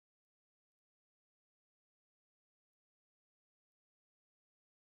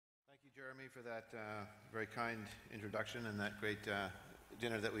Jeremy, for that very kind introduction and that great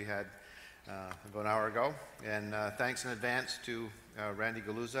dinner that we had about an hour ago. And thanks in advance to Randy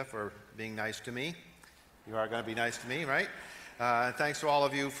Galuza for being nice to me. You are going to be nice to me, right? Thanks to all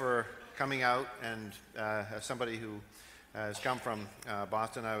of you for coming out. And as somebody who has come from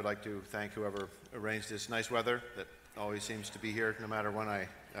Boston, I would like to thank whoever arranged this nice weather that always seems to be here no matter when I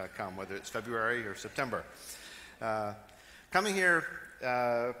come, whether it's February or September. Coming here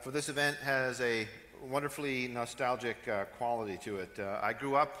for this event has a wonderfully nostalgic quality to it. I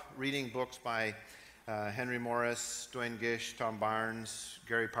grew up reading books by Henry Morris, Dwayne Gish, Tom Barnes,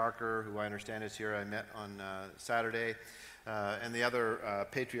 Gary Parker, who I understand is here, I met on Saturday, and the other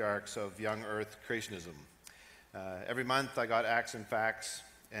patriarchs of young earth creationism. Every month I got Acts and Facts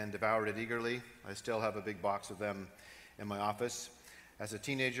and devoured it eagerly. I still have a big box of them in my office. As a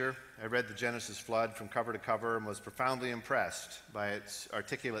teenager, I read the Genesis flood from cover to cover and was profoundly impressed by its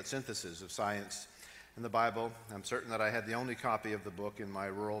articulate synthesis of science and the Bible. I'm certain that I had the only copy of the book in my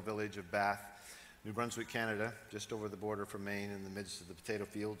rural village of Bath, New Brunswick, Canada, just over the border from Maine in the midst of the potato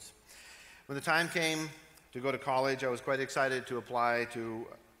fields. When the time came to go to college, I was quite excited to apply to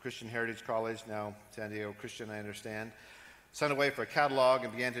Christian Heritage College, now San Diego Christian, I understand. Sent away for a catalog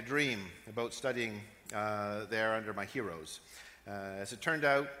and began to dream about studying there under my heroes. As it turned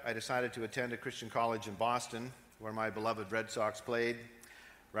out, I decided to attend a Christian college in Boston, where my beloved Red Sox played,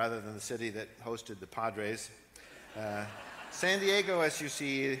 rather than the city that hosted the Padres. San Diego, as you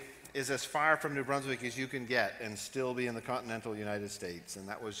see, is as far from New Brunswick as you can get and still be in the continental United States, and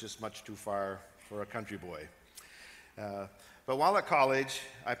that was just much too far for a country boy. But while at college,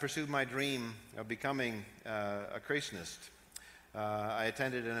 I pursued my dream of becoming a creationist. I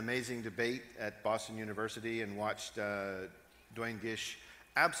attended an amazing debate at Boston University and watched Dwayne Gish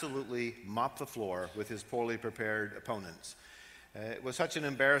absolutely mop the floor with his poorly prepared opponents. It was such an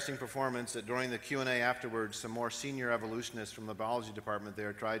embarrassing performance that during the Q&A afterwards, some more senior evolutionists from the biology department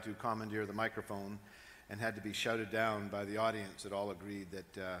there tried to commandeer the microphone and had to be shouted down by the audience that all agreed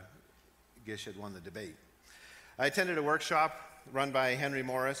that Gish had won the debate. I attended a workshop run by Henry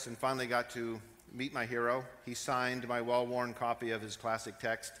Morris and finally got to meet my hero. He signed my well-worn copy of his classic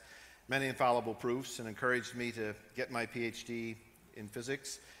text, Many Infallible Proofs, and encouraged me to get my PhD in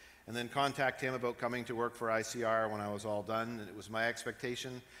physics and then contact him about coming to work for ICR when I was all done. And it was my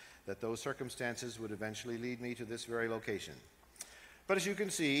expectation that those circumstances would eventually lead me to this very location. But as you can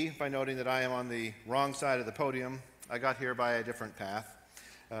see, by noting that I am on the wrong side of the podium, I got here by a different path.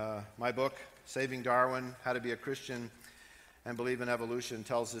 My book, Saving Darwin, How to Be a Christian and Believe in Evolution,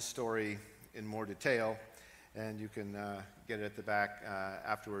 tells this story in more detail, and you can get it at the back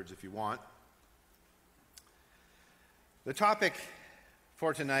afterwards if you want. The topic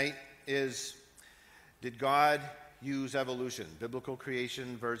for tonight is, did God use evolution, biblical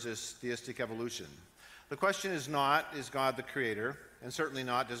creation versus theistic evolution? The question is not, is God the creator? And certainly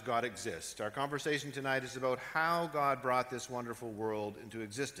not, does God exist? Our conversation tonight is about how God brought this wonderful world into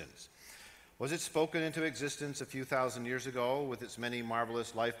existence. Was it spoken into existence a few thousand years ago with its many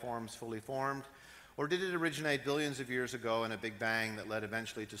marvelous life forms fully formed? Or did it originate billions of years ago in a big bang that led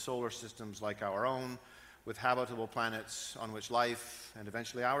eventually to solar systems like our own, with habitable planets on which life, and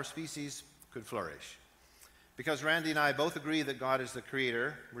eventually our species, could flourish? Because Randy and I both agree that God is the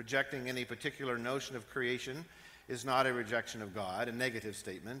creator, rejecting any particular notion of creation is not a rejection of God, a negative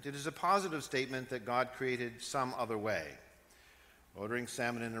statement. It is a positive statement that God created some other way. Ordering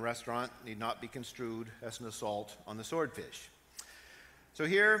salmon in a restaurant need not be construed as an assault on the swordfish. So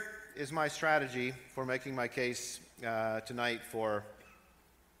here is my strategy for making my case tonight for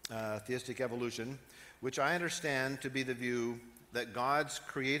theistic evolution, which I understand to be the view that God's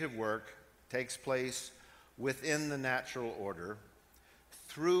creative work takes place within the natural order,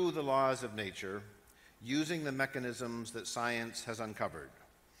 through the laws of nature, using the mechanisms that science has uncovered.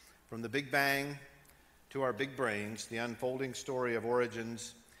 From the Big Bang to our big brains, the unfolding story of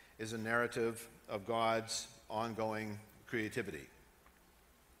origins is a narrative of God's ongoing creativity.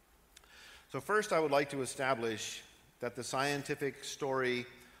 So first, I would like to establish that the scientific story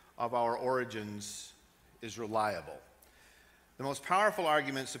of our origins is reliable. The most powerful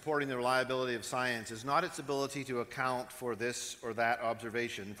argument supporting the reliability of science is not its ability to account for this or that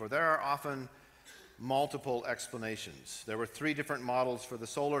observation, for there are often multiple explanations. There were 3 different models for the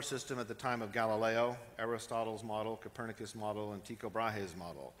solar system at the time of Galileo: Aristotle's model, Copernicus' model, and Tycho Brahe's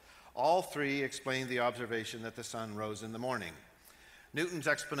model. All 3 explained the observation that the sun rose in the morning. Newton's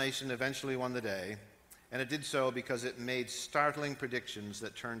explanation eventually won the day, and it did so because it made startling predictions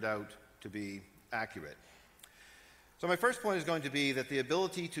that turned out to be accurate. So my first point is going to be that the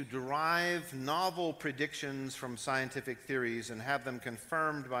ability to derive novel predictions from scientific theories and have them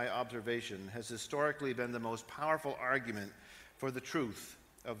confirmed by observation has historically been the most powerful argument for the truth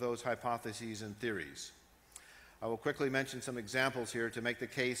of those hypotheses and theories. I will quickly mention some examples here to make the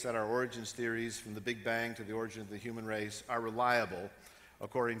case that our origins theories from the Big Bang to the origin of the human race are reliable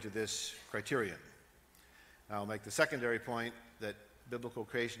according to this criterion. I'll make the secondary point that biblical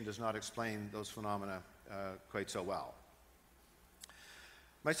creation does not explain those phenomena quite so well.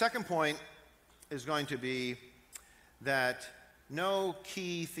 My second point is going to be that no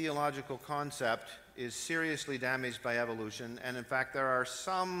key theological concept is seriously damaged by evolution, and in fact there are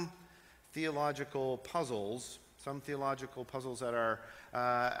some theological puzzles that are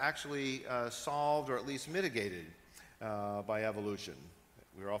actually solved or at least mitigated by evolution.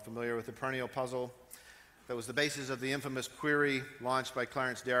 We're all familiar with the perennial puzzle. That was the basis of the infamous query launched by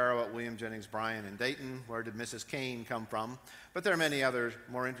Clarence Darrow at William Jennings Bryan in Dayton, where did Mrs. Cain come from? But there are many other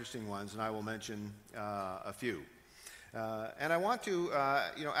more interesting ones, and I will mention a few. And I want to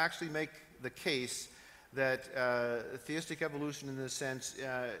actually make the case that theistic evolution in this sense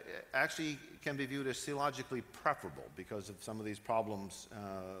actually can be viewed as theologically preferable because of some of these problems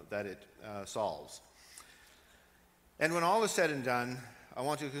that it solves. And when all is said and done, I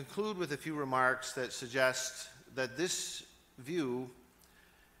want to conclude with a few remarks that suggest that this view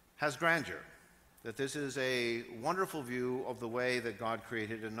has grandeur, that this is a wonderful view of the way that God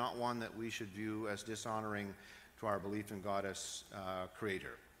created and not one that we should view as dishonoring to our belief in God as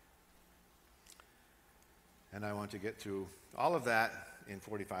creator. And I want to get through all of that in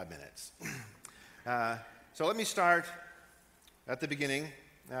 45 minutes. So let me start at the beginning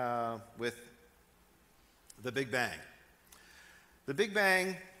with the Big Bang. The Big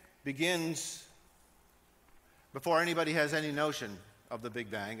Bang begins before anybody has any notion of the Big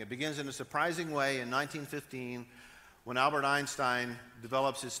Bang. It begins in a surprising way in 1915 when Albert Einstein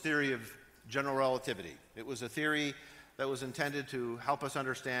develops his theory of general relativity. It was a theory that was intended to help us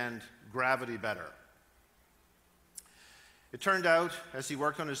understand gravity better. It turned out, as he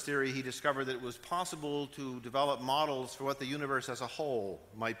worked on his theory, he discovered that it was possible to develop models for what the universe as a whole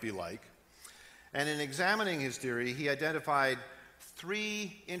might be like. And in examining his theory, he identified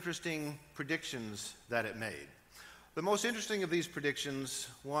three interesting predictions that it made. The most interesting of these predictions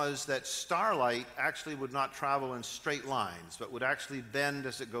was that starlight actually would not travel in straight lines, but would actually bend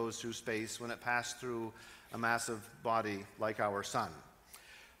as it goes through space when it passed through a massive body like our sun.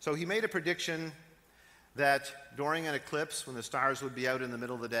 So he made a prediction that during an eclipse, when the stars would be out in the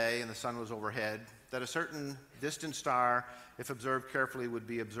middle of the day and the sun was overhead, that a certain distant star, if observed carefully, would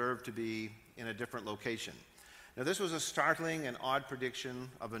be observed to be in a different location. Now, this was a startling and odd prediction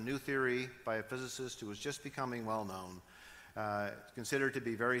of a new theory by a physicist who was just becoming well known. It's considered to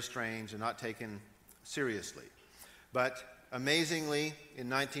be very strange and not taken seriously. But amazingly, in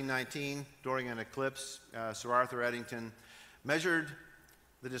 1919, during an eclipse, Sir Arthur Eddington measured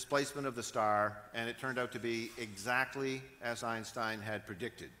the displacement of the star, and it turned out to be exactly as Einstein had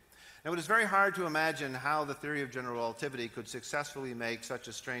predicted. Now, it is very hard to imagine how the theory of general relativity could successfully make such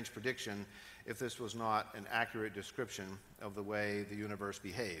a strange prediction if this was not an accurate description of the way the universe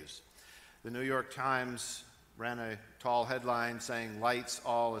behaves. The New York Times ran a tall headline saying, "Lights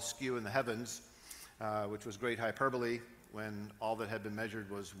all askew in the heavens," which was great hyperbole when all that had been measured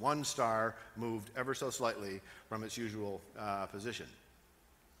was one star moved ever so slightly from its usual position.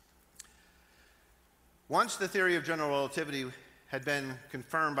 Once the theory of general relativity had been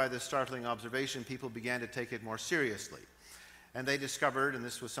confirmed by this startling observation, people began to take it more seriously. And they discovered, and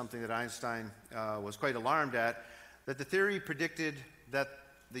this was something that Einstein was quite alarmed at, that the theory predicted that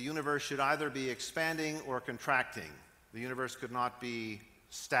the universe should either be expanding or contracting. The universe could not be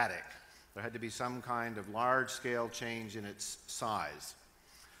static. There had to be some kind of large-scale change in its size.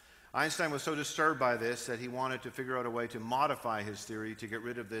 Einstein was so disturbed by this that he wanted to figure out a way to modify his theory to get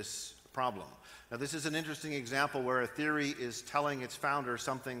rid of this problem. Now, this is an interesting example where a theory is telling its founder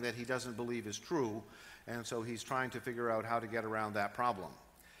something that he doesn't believe is true, and so he's trying to figure out how to get around that problem.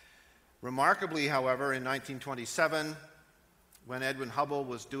 Remarkably, however, in 1927, when Edwin Hubble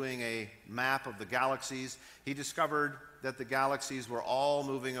was doing a map of the galaxies, he discovered that the galaxies were all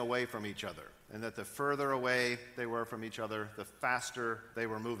moving away from each other, and that the further away they were from each other, the faster they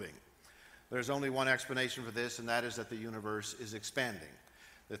were moving. There's only one explanation for this, and that is that the universe is expanding.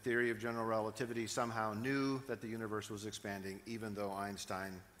 The theory of general relativity somehow knew that the universe was expanding, even though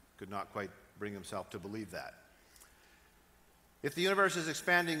Einstein could not quite bring himself to believe that. If the universe is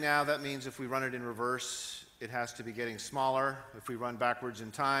expanding now, that means if we run it in reverse, it has to be getting smaller. If we run backwards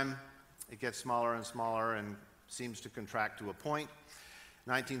in time, it gets smaller and smaller and seems to contract to a point.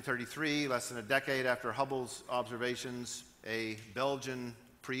 1933, less than a decade after Hubble's observations, a Belgian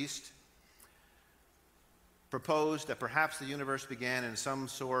priest proposed that perhaps the universe began in some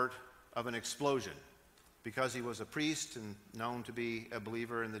sort of an explosion. Because he was a priest and known to be a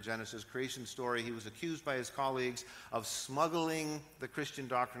believer in the Genesis creation story, he was accused by his colleagues of smuggling the Christian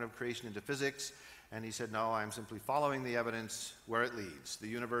doctrine of creation into physics. And he said, no, I'm simply following the evidence where it leads. The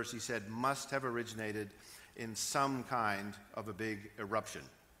universe, he said, must have originated in some kind of a big eruption.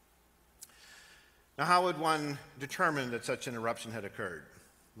 Now, how would one determine that such an eruption had occurred?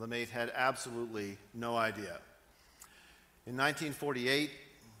 Lemaitre had absolutely no idea. In 1948,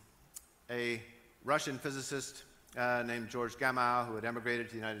 a Russian physicist named George Gamow, who had emigrated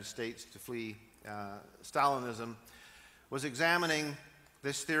to the United States to flee Stalinism, was examining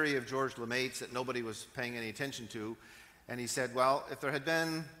this theory of George Lemaitre's that nobody was paying any attention to, and he said, well, if there had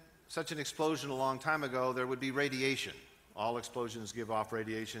been such an explosion a long time ago, there would be radiation. All explosions give off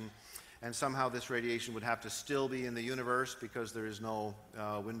radiation, and somehow this radiation would have to still be in the universe because there is no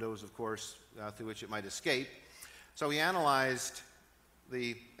windows, of course, through which it might escape. So he analyzed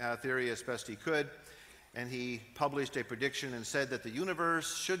the theory as best he could, and he published a prediction and said that the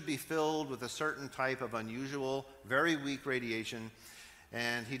universe should be filled with a certain type of unusual, very weak radiation,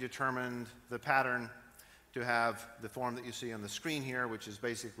 and he determined the pattern to have the form that you see on the screen here, which is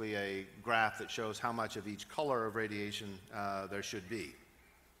basically a graph that shows how much of each color of radiation there should be.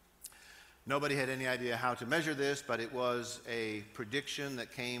 Nobody had any idea how to measure this, but it was a prediction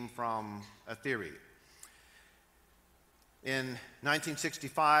that came from a theory. In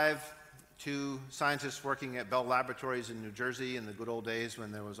 1965, two scientists working at Bell Laboratories in New Jersey in the good old days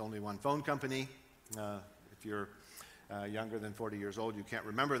when there was only one phone company. If you're younger than 40 years old, you can't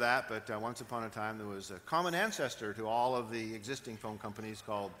remember that, but once upon a time there was a common ancestor to all of the existing phone companies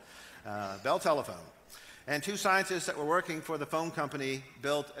called Bell Telephone. And two scientists that were working for the phone company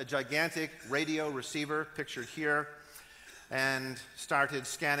built a gigantic radio receiver, pictured here, and started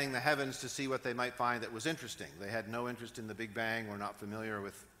scanning the heavens to see what they might find that was interesting. They had no interest in the Big Bang, were not familiar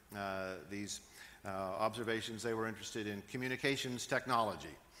with these observations. They were interested in communications technology.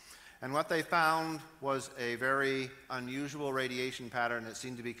 And what they found was a very unusual radiation pattern that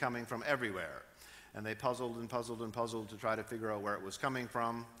seemed to be coming from everywhere. And they puzzled and puzzled and puzzled to try to figure out where it was coming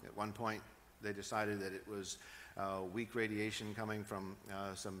from. At one point, they decided that it was weak radiation coming from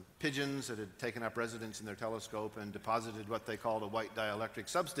some pigeons that had taken up residence in their telescope and deposited what they called a white dielectric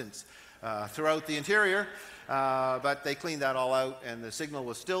substance throughout the interior. But they cleaned that all out, and the signal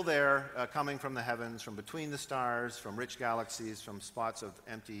was still there, coming from the heavens, from between the stars, from rich galaxies, from spots of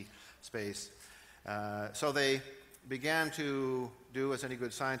empty space. So they began to do, as any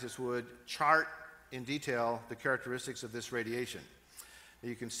good scientist would, chart in detail the characteristics of this radiation.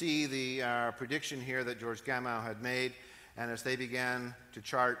 You can see the prediction here that George Gamow had made, and as they began to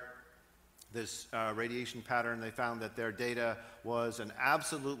chart this radiation pattern, they found that their data was an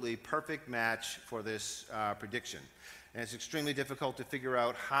absolutely perfect match for this prediction. And it's extremely difficult to figure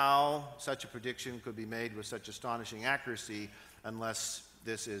out how such a prediction could be made with such astonishing accuracy unless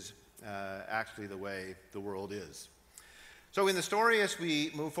this is actually the way the world is. So in the story, as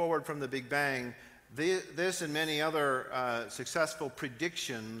we move forward from the Big Bang, this and many other successful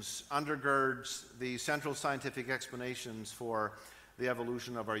predictions undergirds the central scientific explanations for the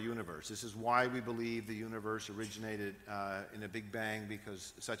evolution of our universe. This is why we believe the universe originated in a Big Bang,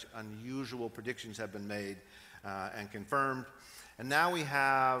 because such unusual predictions have been made and confirmed. And now we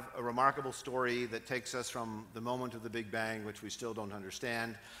have a remarkable story that takes us from the moment of the Big Bang, which we still don't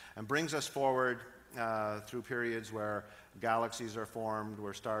understand, and brings us forward through periods where galaxies are formed,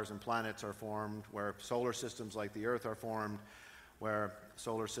 where stars and planets are formed, where solar systems like the Earth are formed, where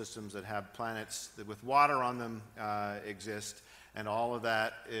solar systems that have planets with water on them exist, and all of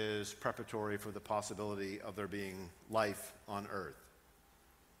that is preparatory for the possibility of there being life on Earth.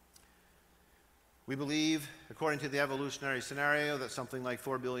 We believe, according to the evolutionary scenario, that something like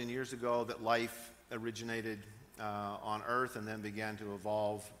 4 billion years ago that life originated on Earth and then began to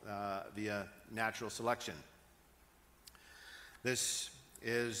evolve via natural selection. This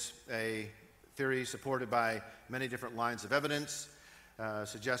is a theory supported by many different lines of evidence,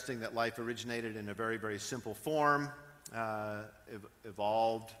 suggesting that life originated in a very, very simple form,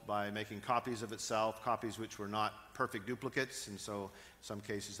 evolved by making copies of itself, copies which were not perfect duplicates, and so in some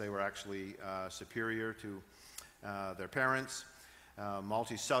cases they were actually superior to their parents.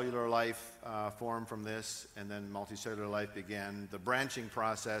 Multicellular life formed from this, and then multicellular life began the branching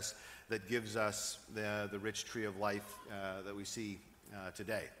process that gives us the rich tree of life that we see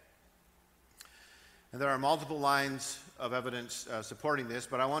today. And there are multiple lines of evidence supporting this,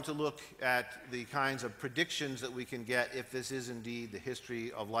 but I want to look at the kinds of predictions that we can get if this is indeed the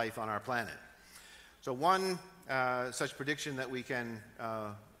history of life on our planet. So one such prediction that we can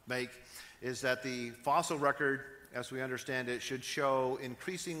make is that the fossil record, as we understand it, should show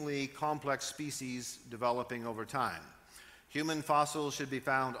increasingly complex species developing over time. Human fossils should be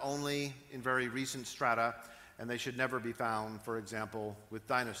found only in very recent strata, and they should never be found, for example, with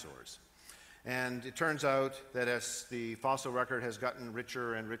dinosaurs. And it turns out that as the fossil record has gotten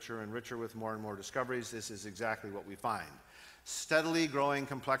richer and richer and richer with more and more discoveries, this is exactly what we find. Steadily growing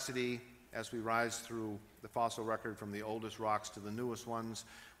complexity as we rise through the fossil record from the oldest rocks to the newest ones.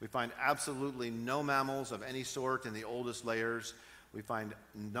 We find absolutely no mammals of any sort in the oldest layers. We find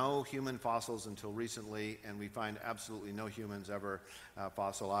no human fossils until recently, and we find absolutely no humans ever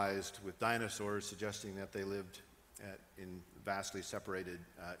fossilized with dinosaurs, suggesting that they lived in vastly separated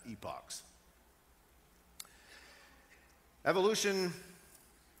epochs. Evolution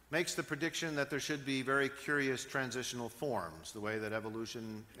makes the prediction that there should be very curious transitional forms. The way that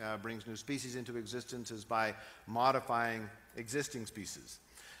evolution brings new species into existence is by modifying existing species.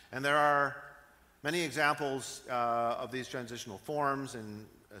 And there are many examples of these transitional forms. In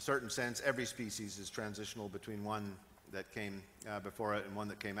a certain sense, every species is transitional between one that came before it and one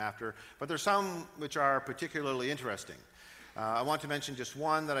that came after. But there's some which are particularly interesting. I want to mention just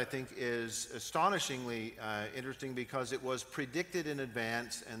one that I think is astonishingly interesting because it was predicted in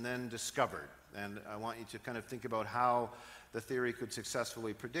advance and then discovered. And I want you to kind of think about how the theory could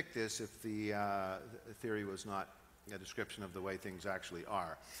successfully predict this if the theory was not a description of the way things actually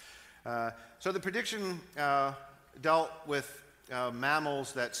are. So the prediction dealt with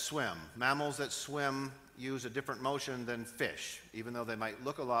mammals that swim. Mammals that swim use a different motion than fish, even though they might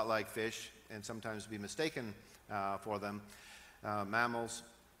look a lot like fish and sometimes be mistaken for them. Mammals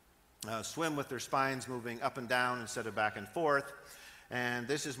swim with their spines moving up and down instead of back and forth, and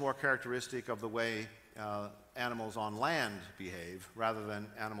this is more characteristic of the way animals on land behave rather than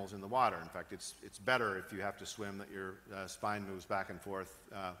animals in the water. In fact, it's better if you have to swim that your spine moves back and forth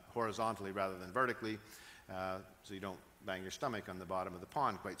horizontally rather than vertically, so you don't bang your stomach on the bottom of the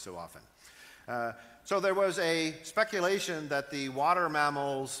pond quite so often. So there was a speculation that the water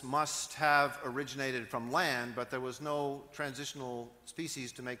mammals must have originated from land, but there was no transitional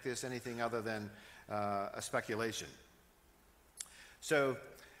species to make this anything other than a speculation. So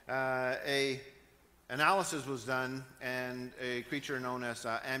an analysis was done, and a creature known as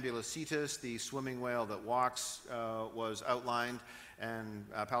Ambulocetus, the swimming whale that walks, was outlined, and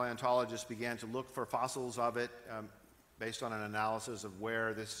paleontologists began to look for fossils of it based on an analysis of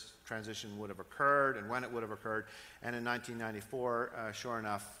where this transition would have occurred and when it would have occurred. And in 1994, sure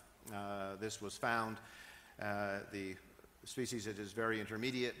enough, this was found. The species that is very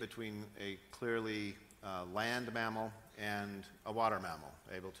intermediate between a clearly land mammal and a water mammal,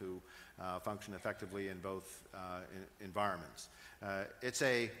 able to function effectively in both environments. It's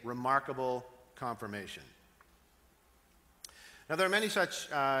a remarkable confirmation. Now, there are many such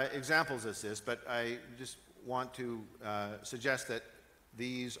examples as this, but I just want to suggest that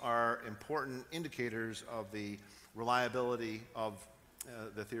these are important indicators of the reliability of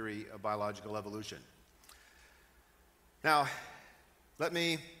the theory of biological evolution. Now, let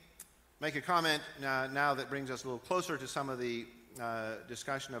me make a comment now that brings us a little closer to some of the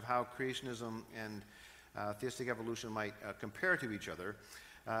discussion of how creationism and theistic evolution might compare to each other.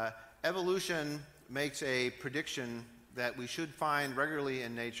 Evolution makes a prediction that we should find regularly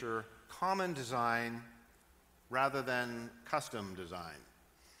in nature common design rather than custom design.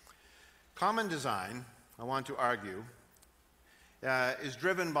 Common design, I want to argue, is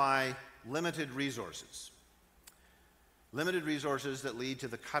driven by limited resources. Limited resources that lead to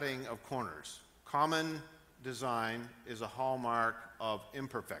the cutting of corners. Common design is a hallmark of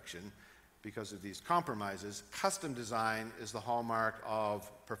imperfection because of these compromises. Custom design is the hallmark of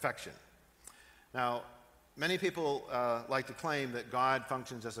perfection. Now, many people like to claim that God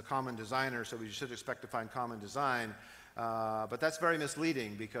functions as a common designer, so we should expect to find common design, but that's very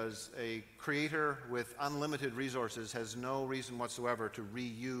misleading because a creator with unlimited resources has no reason whatsoever to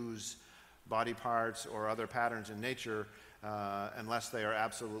reuse body parts or other patterns in nature unless they are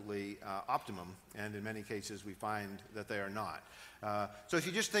absolutely optimum, and in many cases we find that they are not. So if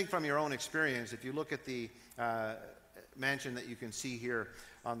you just think from your own experience, if you look at the mansion that you can see here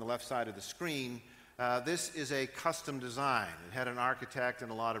on the left side of the screen, this is a custom design. It had an architect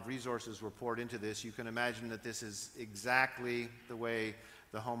and a lot of resources were poured into this. You can imagine that this is exactly the way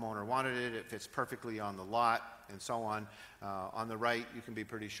the homeowner wanted it. It fits perfectly on the lot, and so on. On the right, you can be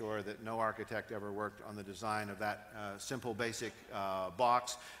pretty sure that no architect ever worked on the design of that simple, basic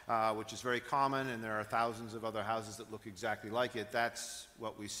box, which is very common, and there are thousands of other houses that look exactly like it. That's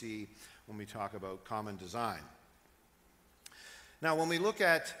what we see when we talk about common design. Now, when we look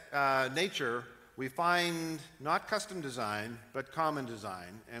at nature, we find not custom design, but common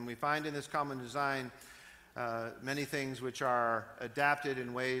design. And we find in this common design many things which are adapted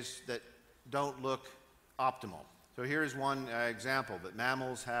in ways that don't look optimal. So here's one example, that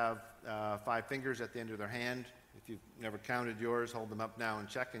mammals have 5 fingers at the end of their hand. If you've never counted yours, hold them up now and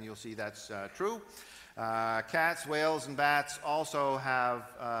check, and you'll see that's true. Cats, whales, and bats also have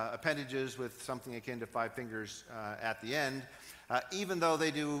appendages with something akin to 5 fingers at the end, even though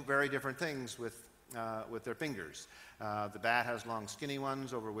they do very different things with their fingers. The bat has long, skinny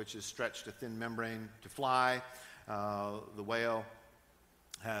ones over which is stretched a thin membrane to fly. The whale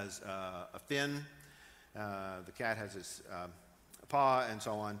has a fin. The cat has its paw, and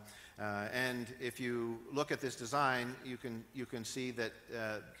so on. And if you look at this design, you can see that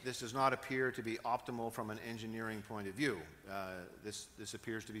this does not appear to be optimal from an engineering point of view. This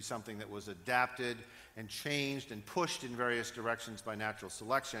appears to be something that was adapted and changed and pushed in various directions by natural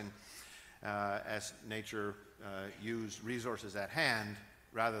selection as nature used resources at hand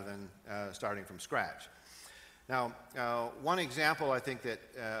rather than starting from scratch. Now, one example I think that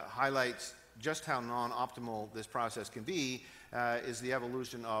highlights just how non-optimal this process can be is the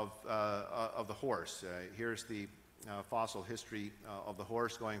evolution of the horse. Here's the fossil history of the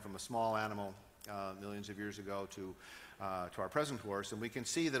horse, going from a small animal millions of years ago to our present horse. And we can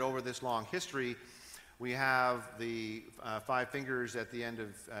see that over this long history, we have the 5 fingers at the end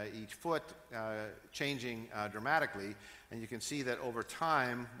of each foot changing dramatically. And you can see that over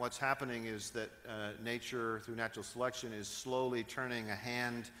time, what's happening is that nature, through natural selection, is slowly turning a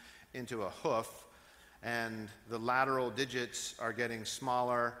hand into a hoof, and the lateral digits are getting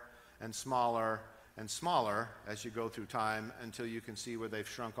smaller and smaller and smaller as you go through time, until you can see where they've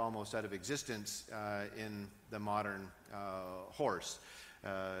shrunk almost out of existence in the modern horse.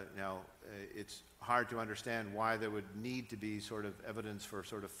 Now, it's hard to understand why there would need to be sort of evidence for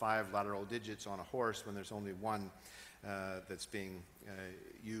sort of 5 lateral digits on a horse when there's only one that's being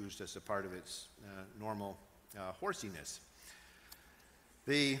used as a part of its normal horsiness.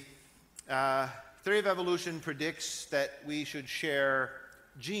 The theory of evolution predicts that we should share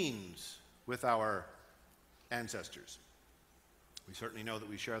genes with our ancestors. We certainly know that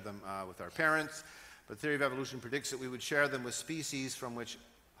we share them with our parents, but the theory of evolution predicts that we would share them with species from which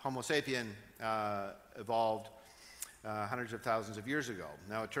Homo sapien evolved hundreds of thousands of years ago.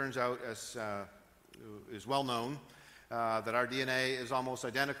 Now, it turns out, as is well known, that our DNA is almost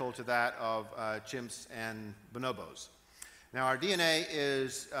identical to that of chimps and bonobos. Now, our DNA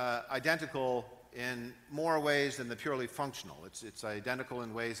is identical in more ways than the purely functional. It's identical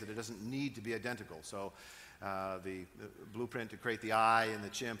in ways that it doesn't need to be identical. So the blueprint to create the eye in the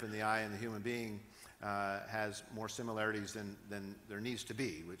chimp and the eye in the human being has more similarities than there needs to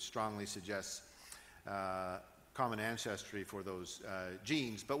be, which strongly suggests common ancestry for those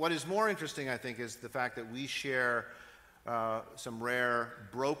genes. But what is more interesting, I think, is the fact that we share some rare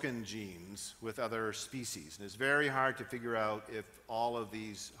broken genes with other species. And it's very hard to figure out, if all of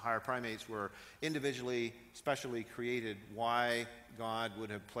these higher primates were individually, specially created, why God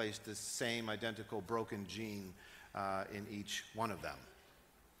would have placed the same identical broken gene in each one of them.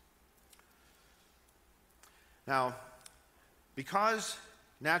 Now, because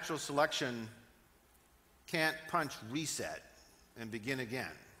natural selection can't punch reset and begin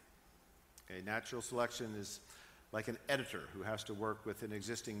again, okay, natural selection is like an editor who has to work with an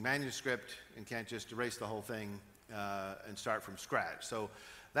existing manuscript and can't just erase the whole thing and start from scratch. So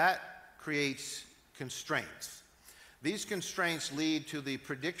that creates constraints. These constraints lead to the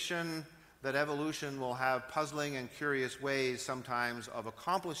prediction that evolution will have puzzling and curious ways sometimes of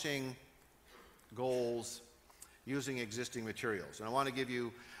accomplishing goals using existing materials. And I want to give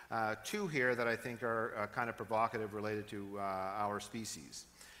you 2 here that I think are kind of provocative, related to our species.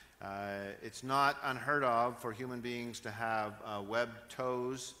 It's not unheard of for human beings to have webbed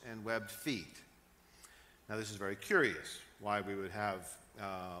toes and webbed feet. Now, this is very curious, why we would have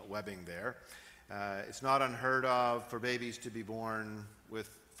webbing there. It's not unheard of for babies to be born with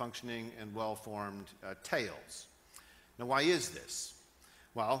functioning and well-formed tails. Now, why is this?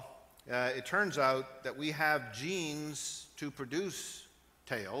 Well, it turns out that we have genes to produce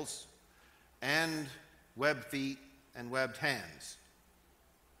tails and webbed feet and webbed hands.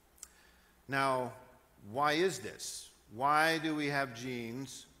 Now, why is this? Why do we have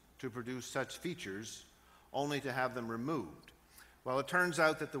genes to produce such features only to have them removed? Well, it turns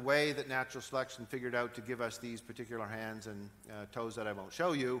out that the way that natural selection figured out to give us these particular hands and toes that I won't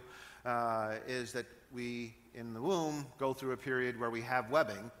show you is that we, in the womb, go through a period where we have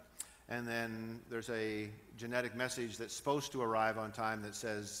webbing, and then there's a genetic message that's supposed to arrive on time that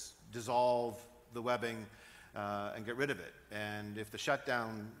says, dissolve the webbing and get rid of it. And if the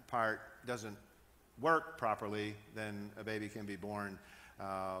shutdown part doesn't work properly, then a baby can be born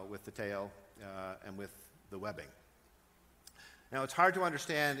with the tail and with the webbing. Now, it's hard to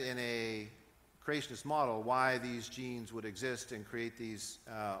understand in a creationist model why these genes would exist and create these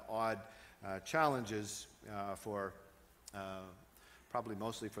odd challenges for probably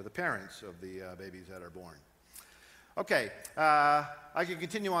mostly for the parents of the babies that are born. Okay, I could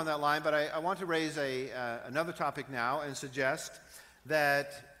continue on that line, but I want to raise another topic now and suggest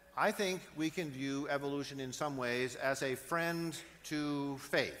that I think we can view evolution in some ways as a friend to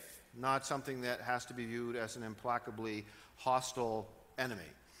faith, not something that has to be viewed as an implacably hostile enemy.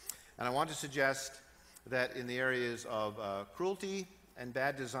 And I want to suggest that in the areas of cruelty and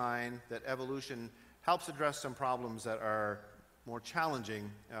bad design, that evolution helps address some problems that are more challenging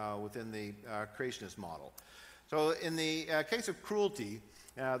within the creationist model. So in the case of cruelty,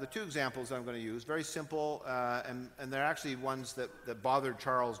 the two examples I'm going to use, very simple, and they're actually ones that bothered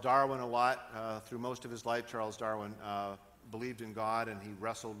Charles Darwin a lot. Through most of his life, Charles Darwin believed in God, and he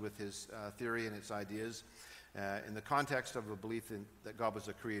wrestled with his theory and its ideas in the context of a belief that God was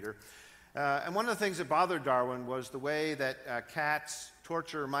a creator. And one of the things that bothered Darwin was the way that cats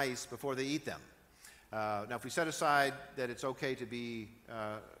torture mice before they eat them. Now, if we set aside that it's okay to be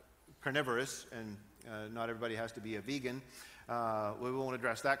carnivorous and not everybody has to be a vegan, we won't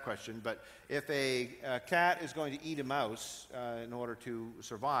address that question. But if a cat is going to eat a mouse in order to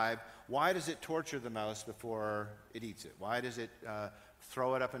survive, why does it torture the mouse before it eats it? Why does it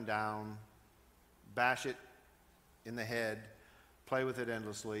throw it up and down, bash it in the head, play with it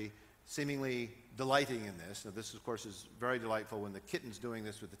endlessly, seemingly delighting in this? Now, this, of course, is very delightful when the kitten's doing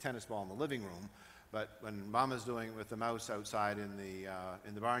this with the tennis ball in the living room, but when Mama's doing it with the mouse outside in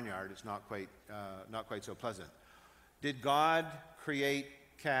the barnyard, it's not quite so pleasant. Did God create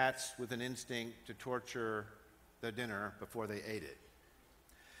cats with an instinct to torture their dinner before they ate it?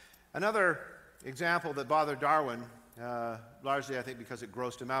 Another example that bothered Darwin, largely I think because it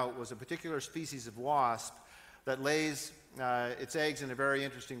grossed him out, was a particular species of wasp that lays its eggs in a very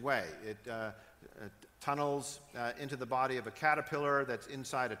interesting way. It tunnels into the body of a caterpillar that's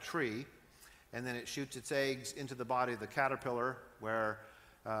inside a tree, and then it shoots its eggs into the body of the caterpillar, where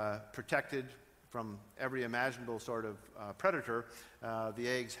protected from every imaginable sort of predator, the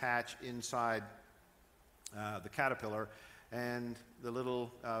eggs hatch inside the caterpillar, and the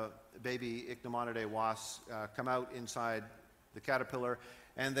little baby Ichneumonidae wasps come out inside the caterpillar,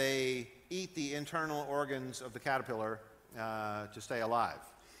 and they eat the internal organs of the caterpillar to stay alive.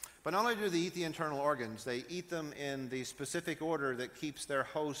 But not only do they eat the internal organs, they eat them in the specific order that keeps their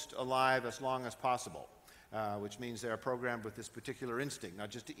host alive as long as possible, which means they are programmed with this particular instinct, not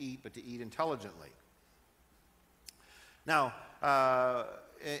just to eat, but to eat intelligently. Now,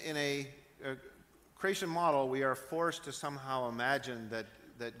 in a creation model, we are forced to somehow imagine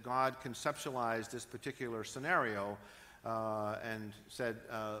that God conceptualized this particular scenario and said,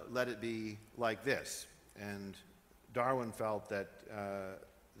 let it be like this. And Darwin felt that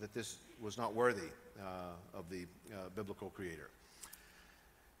this was not worthy of the biblical creator.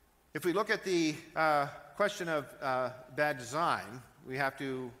 If we look at the question of bad design, we have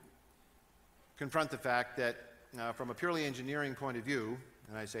to confront the fact that from a purely engineering point of view,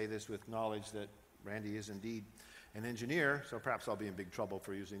 and I say this with knowledge that Randy is indeed an engineer, so perhaps I'll be in big trouble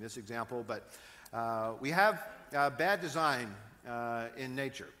for using this example, but we have bad design in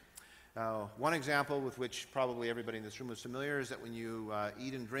nature. One example with which probably everybody in this room is familiar is that when you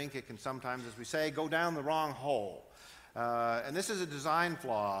eat and drink, it can sometimes, as we say, go down the wrong hole. And this is a design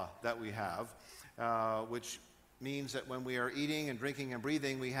flaw that we have, which means that when we are eating and drinking and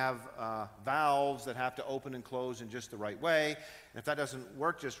breathing, we have valves that have to open and close in just the right way. And if that doesn't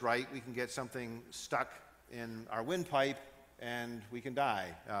work just right, we can get something stuck in our windpipe, and we can die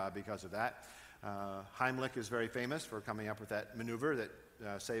because of that. Heimlich is very famous for coming up with that maneuver that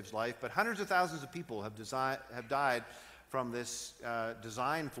saves life, but hundreds of thousands of people have died from this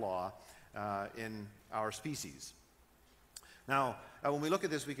design flaw in our species. Now, when we look at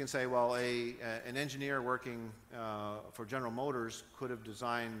this, we can say, well, an engineer working for General Motors could have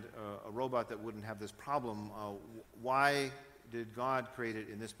designed a robot that wouldn't have this problem. Why did God create it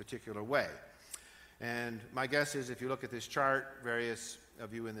in this particular way? And my guess is, if you look at this chart, various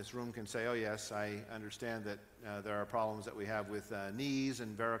of you in this room can say, oh yes, I understand that there are problems that we have with knees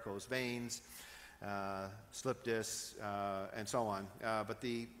and varicose veins. slip discs, and so on. But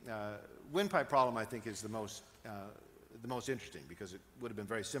the windpipe problem, I think, is the most interesting, because it would have been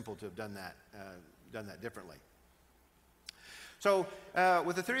very simple to have done that differently. So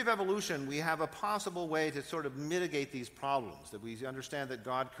with the theory of evolution, we have a possible way to sort of mitigate these problems, that we understand that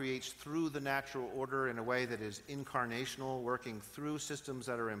God creates through the natural order in a way that is incarnational, working through systems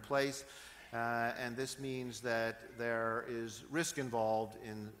that are in place, and this means that there is risk involved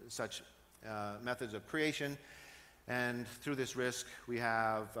in such methods of creation, and through this risk we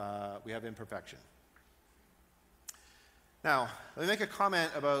have imperfection. Now, let me make a comment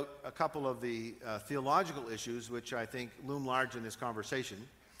about a couple of the theological issues which I think loom large in this conversation.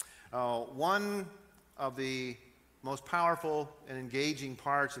 One of the most powerful and engaging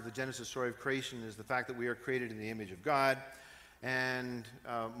parts of the Genesis story of creation is the fact that we are created in the image of God, and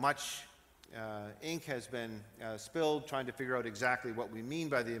much ink has been spilled trying to figure out exactly what we mean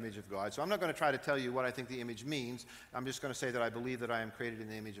by the image of God. So I'm not going to try to tell you what I think the image means. I'm just going to say that I believe that I am created in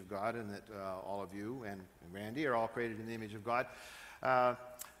the image of God, and that all of you and Randy are all created in the image of God.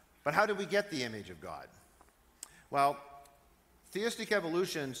 But how do we get the image of God? Well, theistic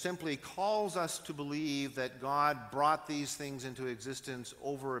evolution simply calls us to believe that God brought these things into existence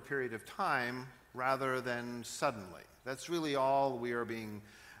over a period of time rather than suddenly. That's really all we are being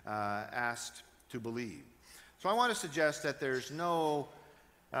asked to believe. So I want to suggest that there's no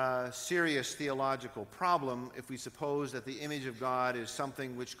serious theological problem if we suppose that the image of God is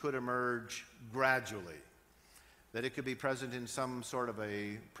something which could emerge gradually, that it could be present in some sort of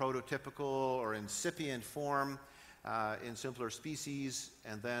a prototypical or incipient form in simpler species,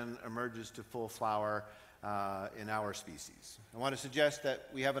 and then emerges to full flower in our species. I want to suggest that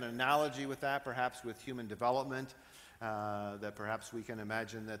we have an analogy with that, perhaps with human development. That perhaps we can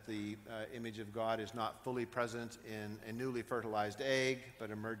imagine that the image of God is not fully present in a newly fertilized egg,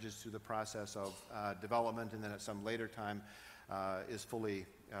 but emerges through the process of development, and then at some later time is fully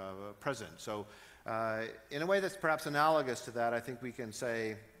present. So in a way that's perhaps analogous to that, I think we can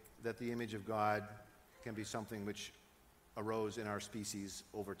say that the image of God can be something which arose in our species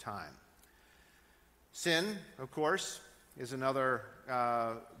over time. Sin, of course, is another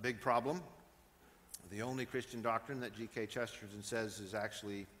big problem. The only Christian doctrine that G.K. Chesterton says is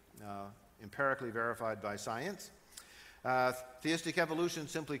actually empirically verified by science. Theistic evolution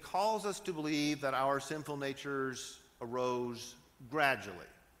simply calls us to believe that our sinful natures arose gradually,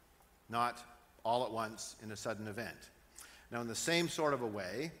 not all at once in a sudden event. Now, in the same sort of a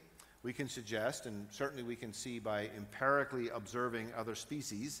way, we can suggest, and certainly we can see by empirically observing other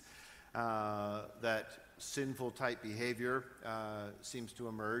species, that sinful type behavior seems to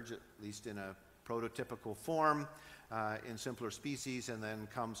emerge, at least in a prototypical form, in simpler species, and then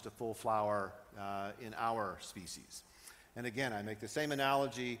comes to full flower in our species. And again, I make the same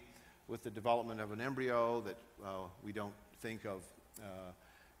analogy with the development of an embryo, that we don't think of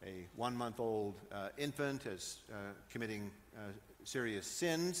a 1-month-old infant as committing serious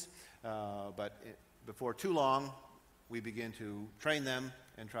sins, but before too long, we begin to train them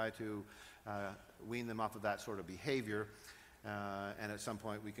and try to wean them off of that sort of behavior. And at some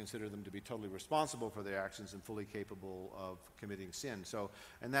point we consider them to be totally responsible for their actions and fully capable of committing sin. So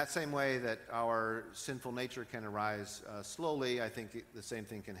in that same way that our sinful nature can arise slowly, I think the same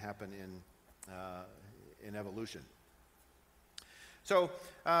thing can happen in evolution. So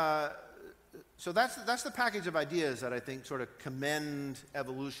that's the package of ideas that I think sort of commend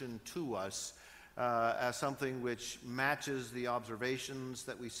evolution to us as something which matches the observations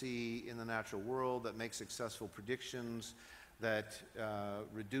that we see in the natural world, that makes successful predictions, that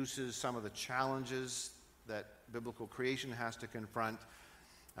reduces some of the challenges that biblical creation has to confront,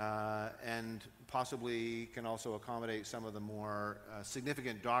 and possibly can also accommodate some of the more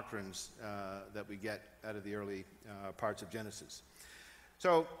significant doctrines that we get out of the early parts of Genesis.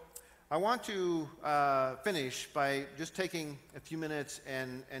 So I want to finish by just taking a few minutes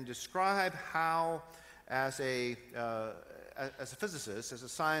and describe how, as a physicist, as a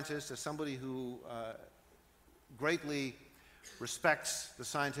scientist, as somebody who greatly respects the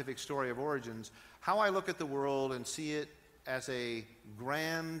scientific story of origins, how I look at the world and see it as a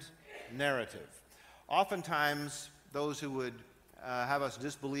grand narrative. Oftentimes, those who would have us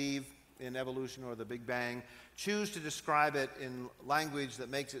disbelieve in evolution or the Big Bang choose to describe it in language that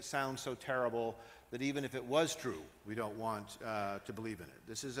makes it sound so terrible that even if it was true, we don't want to believe in it.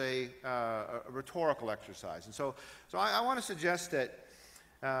 This is a rhetorical exercise. And so I want to suggest that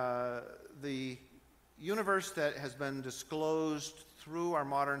the universe that has been disclosed through our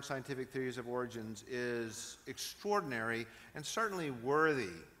modern scientific theories of origins is extraordinary and certainly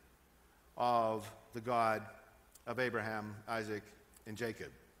worthy of the God of Abraham, Isaac, and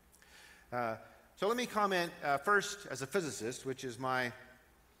Jacob. So let me comment first as a physicist, which is my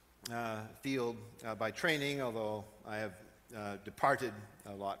field by training, although I have departed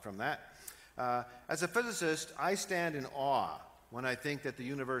a lot from that. As a physicist, I stand in awe when I think that the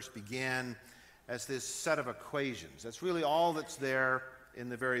universe began as this set of equations. That's really all that's there in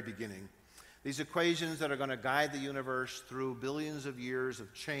the very beginning. These equations that are going to guide the universe through billions of years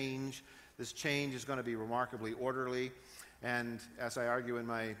of change. This change is going to be remarkably orderly. And as I argue in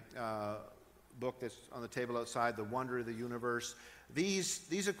my book that's on the table outside, The Wonder of the Universe,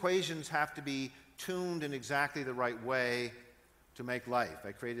 these equations have to be tuned in exactly the right way to make life.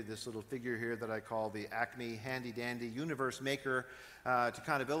 I created this little figure here that I call the Acme Handy Dandy Universe Maker to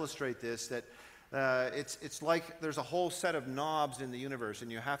kind of illustrate this, that it's like there's a whole set of knobs in the universe, and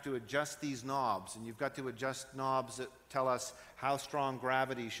you have to adjust these knobs, and you've got to adjust knobs that tell us how strong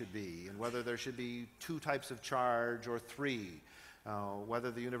gravity should be, and whether there should be 2 types of charge or 3,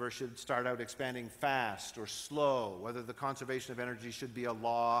 whether the universe should start out expanding fast or slow, whether the conservation of energy should be a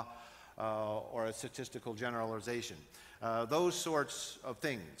law or a statistical generalization. Those sorts of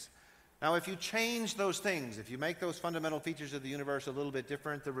things. Now, if you change those things, if you make those fundamental features of the universe a little bit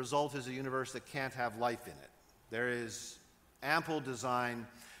different, the result is a universe that can't have life in it. There is ample design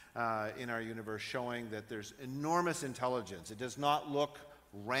in our universe showing that there's enormous intelligence. It does not look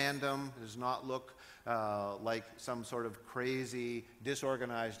random. It does not look like some sort of crazy,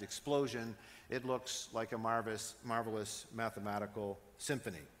 disorganized explosion. It looks like a marvelous mathematical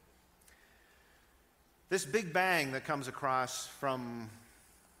symphony. This Big Bang that comes across from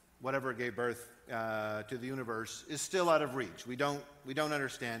whatever gave birth to the universe is still out of reach. We don't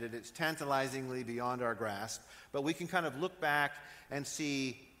understand it. It's tantalizingly beyond our grasp, but we can kind of look back and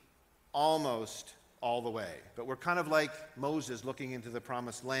see almost all the way. But we're kind of like Moses looking into the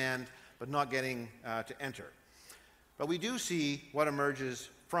promised land, but not getting to enter. But we do see what emerges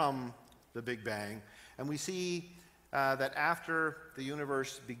from the Big Bang, and we see that after the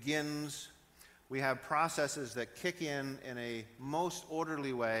universe begins, we have processes that kick in a most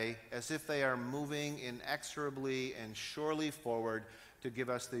orderly way, as if they are moving inexorably and surely forward to give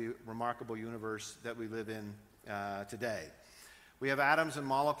us the remarkable universe that we live in today. We have atoms and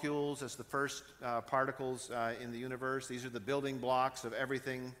molecules as the first particles in the universe. These are the building blocks of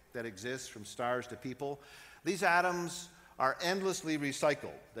everything that exists, from stars to people. These atoms are endlessly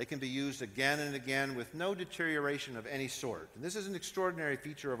recycled. They can be used again and again with no deterioration of any sort. And this is an extraordinary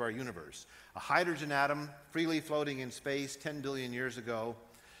feature of our universe. A hydrogen atom, freely floating in space 10 billion years ago,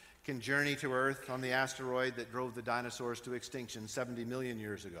 can journey to Earth on the asteroid that drove the dinosaurs to extinction 70 million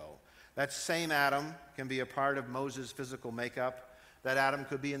years ago. That same atom can be a part of Moses' physical makeup. That atom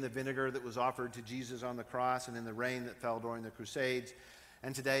could be in the vinegar that was offered to Jesus on the cross and in the rain that fell during the Crusades.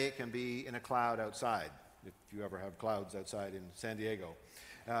 And today it can be in a cloud outside, if you ever have clouds outside in San Diego.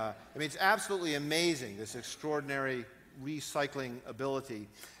 I mean, it's absolutely amazing, this extraordinary recycling ability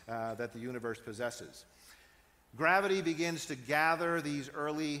that the universe possesses. Gravity begins to gather these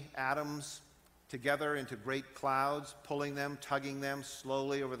early atoms together into great clouds, pulling them, tugging them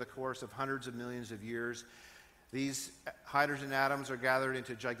slowly over the course of hundreds of millions of years. These hydrogen atoms are gathered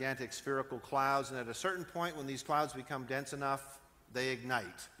into gigantic spherical clouds, and at a certain point, when these clouds become dense enough, they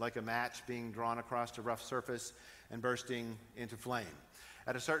ignite, like a match being drawn across a rough surface and bursting into flame.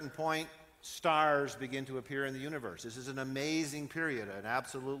 At a certain point, stars begin to appear in the universe. This is an amazing period. An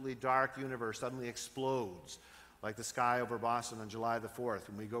absolutely dark universe suddenly explodes, like the sky over Boston on July the 4th,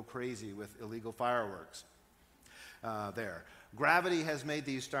 when we go crazy with illegal fireworks there. Gravity has made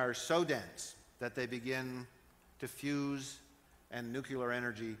these stars so dense that they begin to fuse, and nuclear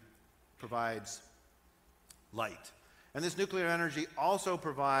energy provides light. And this nuclear energy also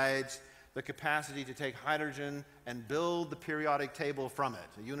provides the capacity to take hydrogen and build the periodic table from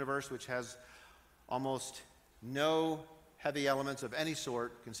it, a universe which has almost no heavy elements of any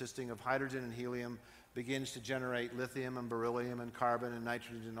sort, consisting of hydrogen and helium, begins to generate lithium and beryllium and carbon and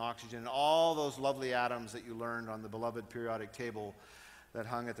nitrogen and oxygen, and all those lovely atoms that you learned on the beloved periodic table that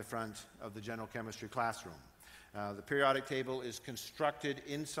hung at the front of the general chemistry classroom. The periodic table is constructed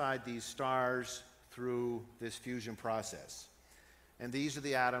inside these stars through this fusion process. And these are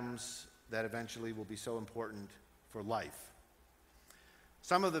the atoms that eventually will be so important for life.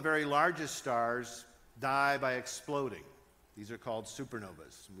 Some of the very largest stars die by exploding. These are called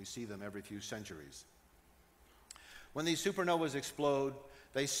supernovas, and we see them every few centuries. When these supernovas explode,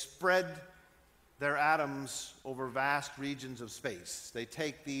 they spread their atoms over vast regions of space. They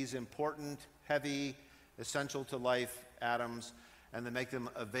take these important, heavy, essential to life atoms, and they make them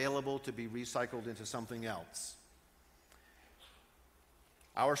available to be recycled into something else.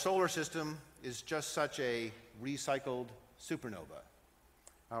 Our solar system is just such a recycled supernova.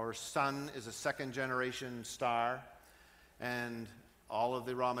 Our sun is a second-generation star, and all of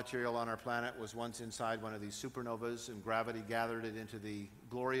the raw material on our planet was once inside one of these supernovas, and gravity gathered it into the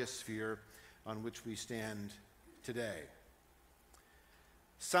glorious sphere on which we stand today.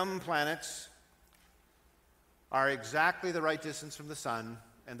 Some planets are exactly the right distance from the sun,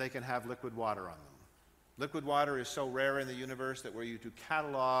 and they can have liquid water on them. Liquid water is so rare in the universe that were you to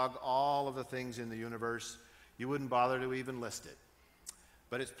catalog all of the things in the universe, you wouldn't bother to even list it.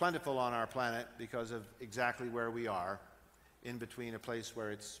 But it's plentiful on our planet because of exactly where we are, in between a place where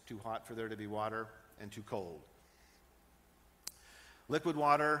it's too hot for there to be water and too cold. Liquid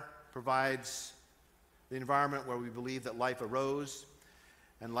water provides the environment where we believe that life arose,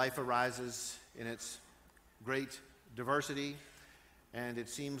 and life arises in its great diversity, and it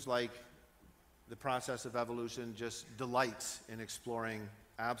seems like the process of evolution just delights in exploring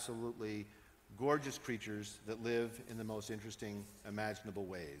absolutely gorgeous creatures that live in the most interesting imaginable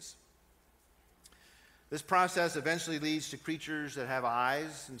ways. This process eventually leads to creatures that have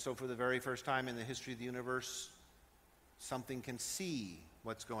eyes, and so for the very first time in the history of the universe, something can see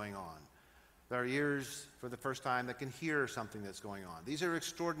what's going on. There are ears for the first time that can hear something that's going on. These are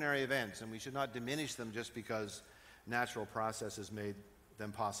extraordinary events, and we should not diminish them just because natural processes made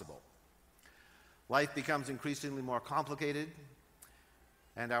them possible. Life becomes increasingly more complicated,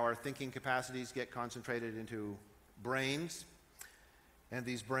 and our thinking capacities get concentrated into brains, and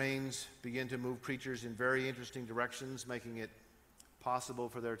these brains begin to move creatures in very interesting directions, making it possible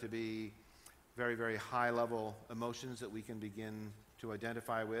for there to be very, very high-level emotions that we can begin to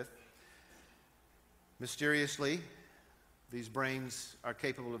identify with. Mysteriously, these brains are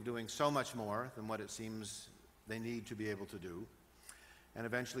capable of doing so much more than what it seems they need to be able to do. And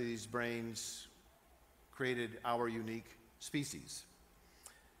eventually these brains created our unique species.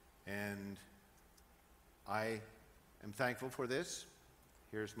 And I am thankful for this.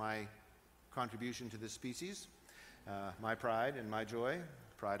 Here's my contribution to this species, my pride and my joy.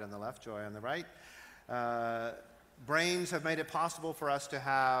 Pride on the left, joy on the right. Brains have made it possible for us to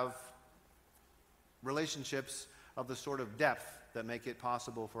have relationships of the sort of depth that make it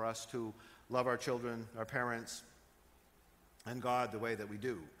possible for us to love our children, our parents, and God the way that we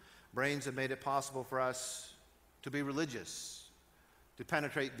do. Brains have made it possible for us to be religious, to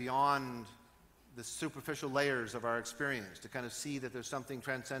penetrate beyond the superficial layers of our experience, to kind of see that there's something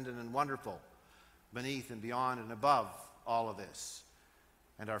transcendent and wonderful beneath and beyond and above all of this.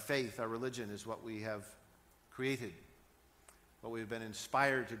 And our faith, our religion, is what we have created, what we've been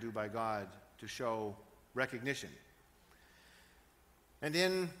inspired to do by God to show recognition. And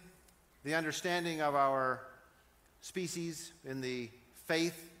in the understanding of our species, in the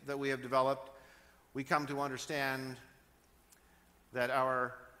faith that we have developed, we come to understand that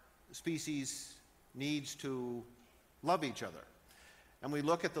our species needs to love each other. And we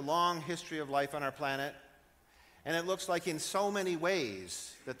look at the long history of life on our planet, and it looks like in so many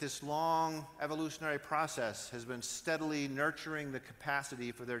ways that this long evolutionary process has been steadily nurturing the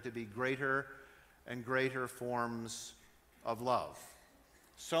capacity for there to be greater and greater forms of love.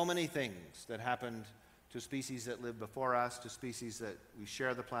 So many things that happened to species that lived before us, to species that we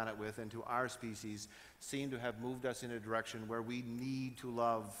share the planet with, and to our species seem to have moved us in a direction where we need to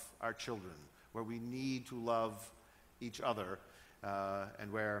love our children, where we need to love each other,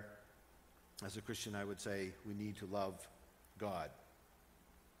 and where, as a Christian, I would say we need to love God.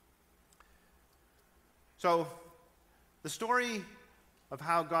 So, the story of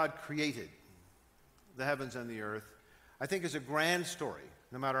how God created the heavens and the earth, I think, is a grand story,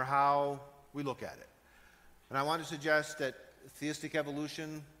 no matter how we look at it. And I want to suggest that theistic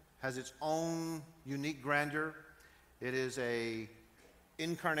evolution has its own unique grandeur. It is an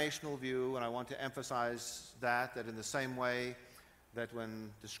incarnational view, and I want to emphasize that in the same way that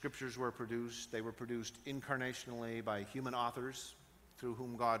when the scriptures were produced, they were produced incarnationally by human authors through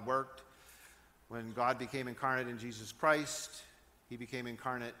whom God worked. When God became incarnate in Jesus Christ, he became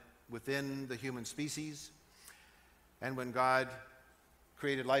incarnate within the human species. And when God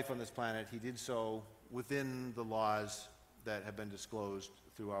created life on this planet, he did so within the laws that have been disclosed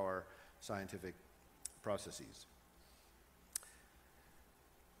through our scientific processes.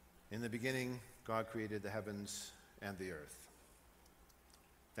 In the beginning, God created the heavens and the earth.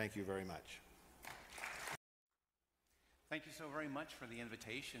 Thank you very much. Thank you so very much for the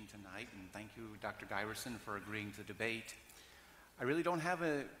invitation tonight, and thank you, Dr. Giverson, for agreeing to debate. I really don't have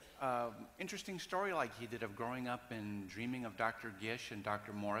an interesting story like he did of growing up and dreaming of Dr. Gish and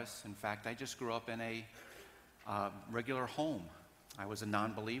Dr. Morris. In fact, I just grew up in a regular home. I was a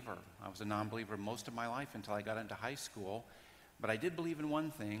non-believer. I was a non-believer most of my life until I got into high school. But I did believe in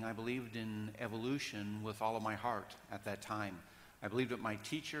one thing. I believed in evolution with all of my heart at that time. I believed what my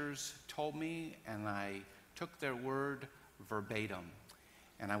teachers told me, and I took their word verbatim.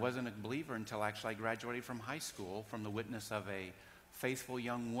 And I wasn't a believer until actually I graduated from high school from the witness of a faithful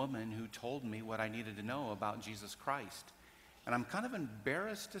young woman who told me what I needed to know about Jesus Christ. And I'm kind of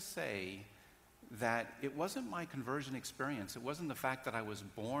embarrassed to say that it wasn't my conversion experience. It wasn't the fact that I was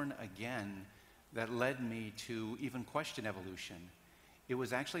born again that led me to even question evolution. It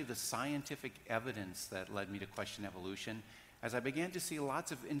was actually the scientific evidence that led me to question evolution, as I began to see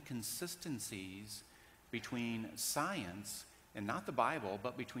lots of inconsistencies between science, and not the Bible,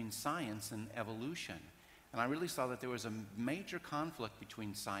 but between science and evolution. And I really saw that there was a major conflict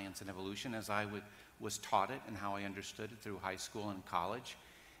between science and evolution as I was taught it and how I understood it through high school and college.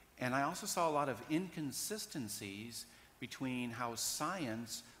 And I also saw a lot of inconsistencies between how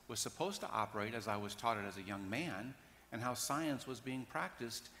science was supposed to operate as I was taught it as a young man and how science was being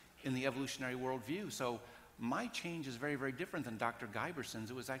practiced in the evolutionary worldview. So my change is very, very different than Dr. Guyberson's.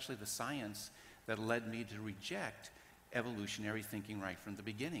 It was actually the science that led me to reject evolutionary thinking right from the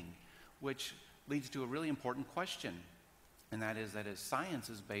beginning, which leads to a really important question, and that is science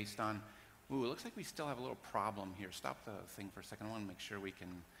is based on, ooh, it looks like we still have a little problem here. Stop the thing for a second. I want to make sure we can,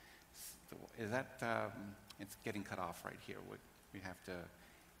 it's getting cut off right here. We have to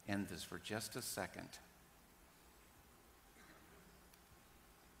end this for just a second.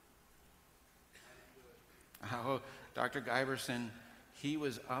 Oh, Dr. Guyberson, he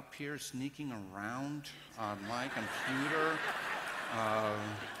was up here sneaking around on my computer.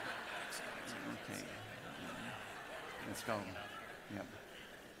 Okay, let's go. Yep.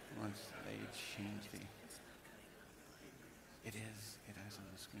 Once they change the, it is on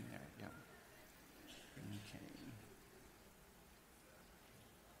the screen there. Yep. Okay.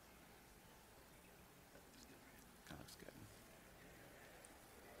 That looks good.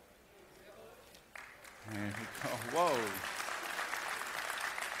 There we go. Whoa.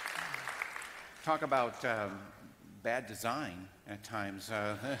 Talk about bad design at times.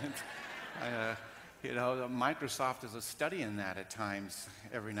 Microsoft is a study in that at times,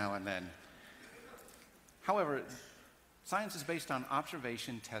 every now and then. However, science is based on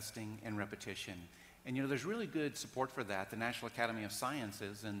observation, testing, and repetition. And there's really good support for that. The National Academy of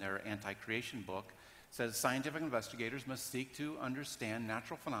Sciences, in their anti-creation book, says scientific investigators must seek to understand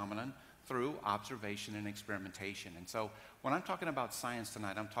natural phenomenon through observation and experimentation. And so when I'm talking about science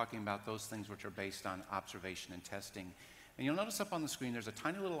tonight, I'm talking about those things which are based on observation and testing. And you'll notice up on the screen there's a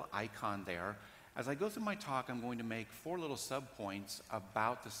tiny little icon there. As I go through my talk, I'm going to make 4 little subpoints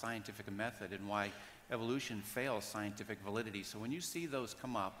about the scientific method and why evolution fails scientific validity. So when you see those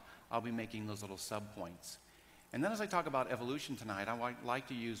come up, I'll be making those little subpoints. And then as I talk about evolution tonight, I like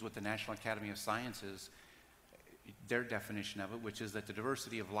to use what the National Academy of Sciences, their definition of it, which is that the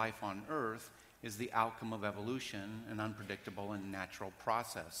diversity of life on Earth is the outcome of evolution, an unpredictable and natural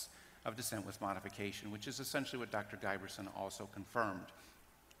process of descent with modification, which is essentially what Dr. Guyberson also confirmed.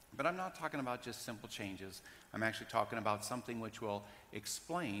 But I'm not talking about just simple changes. I'm actually talking about something which will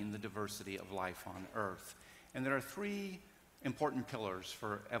explain the diversity of life on Earth. And there are 3 important pillars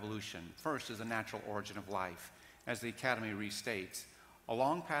for evolution. First is the natural origin of life. As the Academy restates, a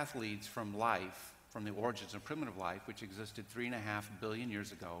long path leads from life, from the origins of primitive life, which existed 3.5 billion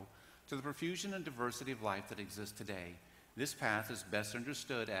years ago, to the profusion and diversity of life that exists today. This path is best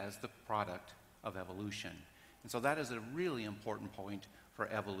understood as the product of evolution. And so that is a really important point for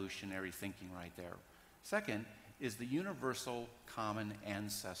evolutionary thinking right there. Second is the universal common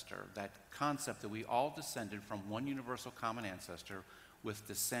ancestor, that concept that we all descended from one universal common ancestor with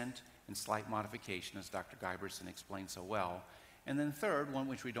descent and slight modification, as Dr. Guyberson explained so well. And then third, one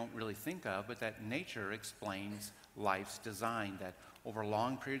which we don't really think of, but that nature explains life's design, that over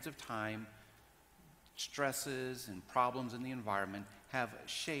long periods of time, stresses and problems in the environment have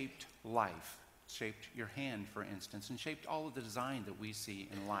shaped life, shaped your hand, for instance, and shaped all of the design that we see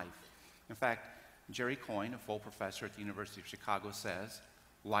in life. In fact, Jerry Coyne, a full professor at the University of Chicago, says,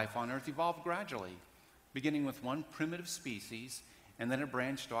 life on Earth evolved gradually, beginning with one primitive species, and then it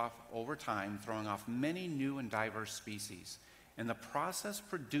branched off over time, throwing off many new and diverse species. And the process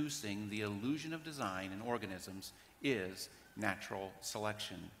producing the illusion of design in organisms is natural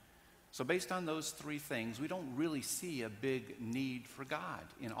selection. So based on those 3 things, we don't really see a big need for God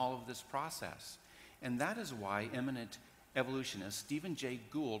in all of this process. And that is why eminent evolutionist Stephen Jay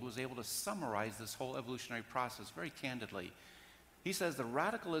Gould was able to summarize this whole evolutionary process very candidly. He says the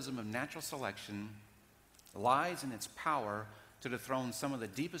radicalism of natural selection lies in its power to dethrone some of the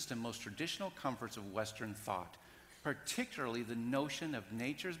deepest and most traditional comforts of Western thought, particularly the notion of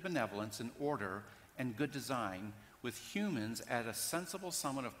nature's benevolence and order and good design, with humans at a sensible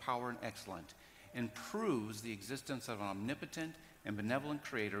summit of power and excellence, and proves the existence of an omnipotent and benevolent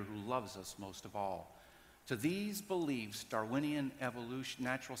creator who loves us most of all. To these beliefs, Darwinian evolution,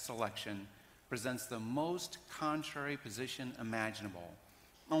 natural selection presents the most contrary position imaginable.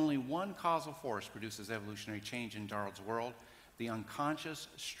 Only one causal force produces evolutionary change in Darwin's world: the unconscious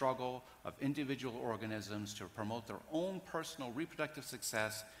struggle of individual organisms to promote their own personal reproductive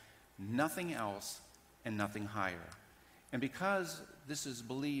success, nothing else and nothing higher. And because this is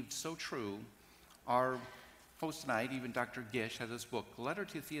believed so true, our host tonight, even Dr. Gish, has this book, Letter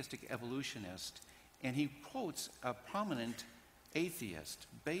to a Theistic Evolutionist, and he quotes a prominent atheist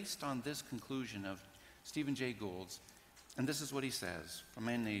based on this conclusion of Stephen Jay Gould's, and this is what he says, from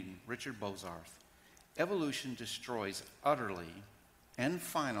a man named Richard Bozarth: evolution destroys utterly and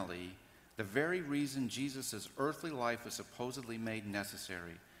finally the very reason Jesus' earthly life was supposedly made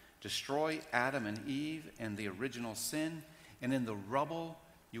necessary. Destroy Adam and Eve and the original sin, and in the rubble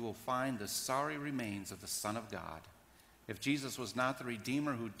you will find the sorry remains of the Son of God. If Jesus was not the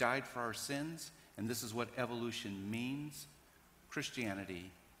Redeemer who died for our sins, and this is what evolution means, Christianity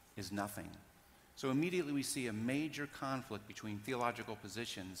is nothing. So immediately we see a major conflict between theological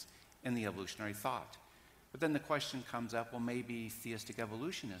positions and the evolutionary thought. But then the question comes up, well, maybe theistic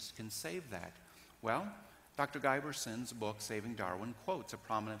evolutionists can save that. Well, Dr. Guy Berson's book, Saving Darwin, quotes a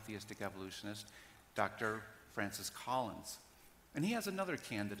prominent theistic evolutionist, Dr. Francis Collins. And he has another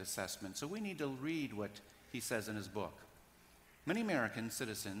candid assessment, so we need to read what he says in his book. Many American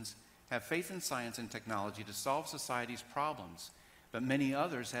citizens have faith in science and technology to solve society's problems, but many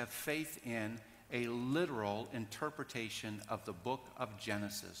others have faith in a literal interpretation of the book of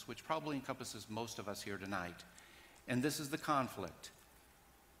Genesis, which probably encompasses most of us here tonight. And this is the conflict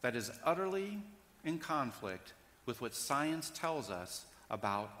that is utterly in conflict with what science tells us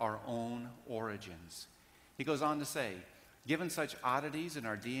about our own origins. He goes on to say, given such oddities in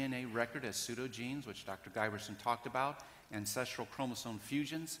our DNA record as pseudogenes, which Dr. Giberson talked about, ancestral chromosome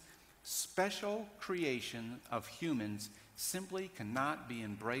fusions, special creation of humans simply cannot be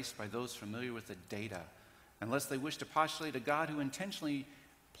embraced by those familiar with the data, unless they wish to postulate a God who intentionally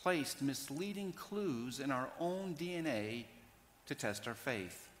placed misleading clues in our own DNA to test our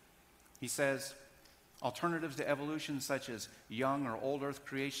faith. He says, alternatives to evolution such as young or old earth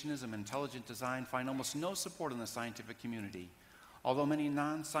creationism, intelligent design find almost no support in the scientific community. Although many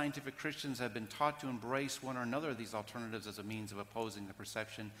non-scientific Christians have been taught to embrace one or another of these alternatives as a means of opposing the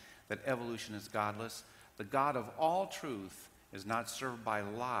perception that evolution is godless, the God of all truth is not served by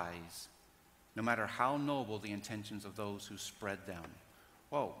lies, no matter how noble the intentions of those who spread them.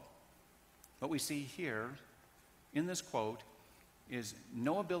 Whoa. What we see here in this quote is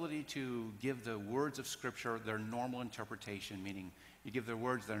no ability to give the words of Scripture their normal interpretation, meaning you give their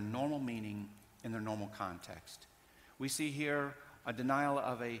words their normal meaning in their normal context. We see here a denial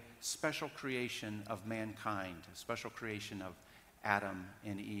of a special creation of mankind, a special creation of Adam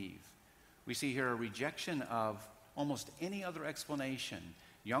and Eve. We see here a rejection of almost any other explanation.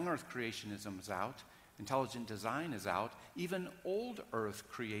 Young earth creationism is out, intelligent design is out, even old earth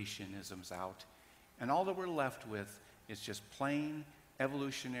creationism is out, and all that we're left with is just plain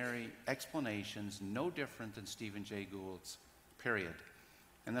evolutionary explanations, no different than Stephen Jay Gould's, period.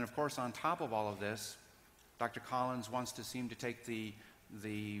 And then, of course, on top of all of this, Dr. Collins wants to seem to take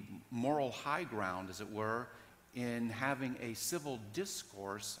the moral high ground, as it were, in having a civil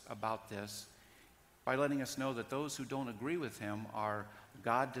discourse about this by letting us know that those who don't agree with him are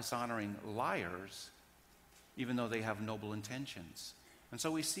God-dishonoring liars, even though they have noble intentions. And so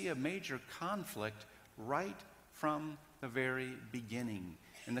we see a major conflict right from the very beginning.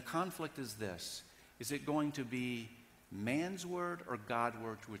 And the conflict is this: is it going to be man's word or God's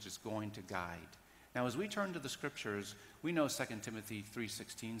word which is going to guide? Now, as we turn to the Scriptures, we know 2 Timothy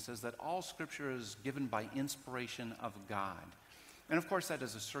 3:16 says that all Scripture is given by inspiration of God. And of course, that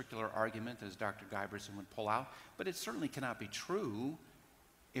is a circular argument, as Dr. Giberson would pull out, but it certainly cannot be true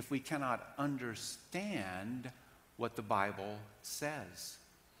if we cannot understand what the Bible says.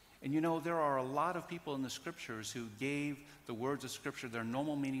 And you know, there are a lot of people in the Scriptures who gave the words of Scripture their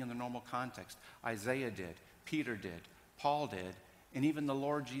normal meaning in their normal context. Isaiah did, Peter did, Paul did, and even the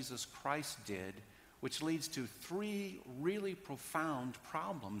Lord Jesus Christ did, which leads to three really profound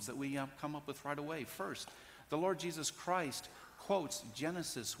problems that we come up with right away. First, the Lord Jesus Christ quotes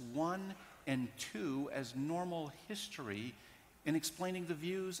Genesis 1 and 2 as normal history in explaining the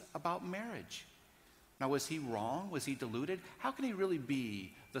views about marriage. Now, was he wrong? Was he deluded? How can he really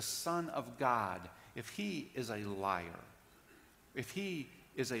be the Son of God if he is a liar? If he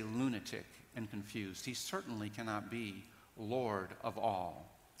is a lunatic and confused? He certainly cannot be Lord of all.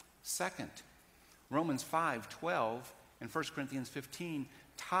 Second, Romans 5:12 and 1 Corinthians 15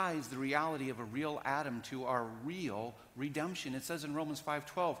 ties the reality of a real Adam to our real redemption. It says in Romans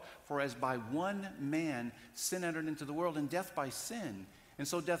 5:12, "For as by one man sin entered into the world, and death by sin, and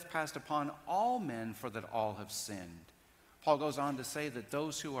so death passed upon all men, for that all have sinned." Paul goes on to say that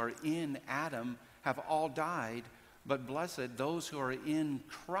those who are in Adam have all died, but blessed, those who are in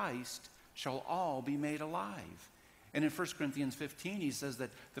Christ shall all be made alive. And in 1 Corinthians 15, he says that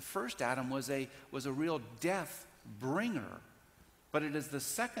the first Adam was a real death bringer, but it is the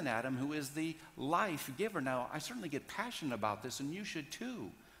second Adam who is the life giver. Now, I certainly get passionate about this, and you should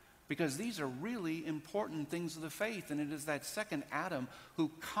too, because these are really important things of the faith, and it is that second Adam who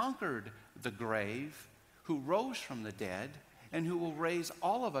conquered the grave, who rose from the dead, and who will raise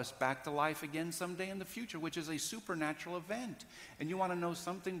all of us back to life again someday in the future, which is a supernatural event. And you want to know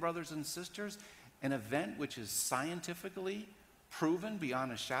something, brothers and sisters? An event which is scientifically proven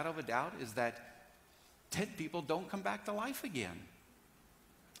beyond a shadow of a doubt is that dead people don't come back to life again.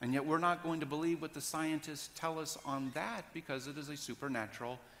 And yet we're not going to believe what the scientists tell us on that because it is a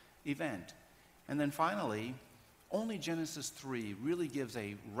supernatural event. And then finally, only Genesis 3 really gives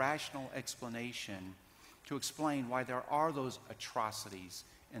a rational explanation to explain why there are those atrocities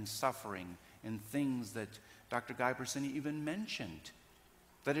and suffering and things that Dr. Guyperson even mentioned.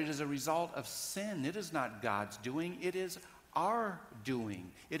 That it is a result of sin. It is not God's doing. It is our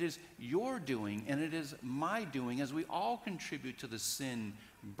doing. It is your doing, and it is my doing, as we all contribute to the sin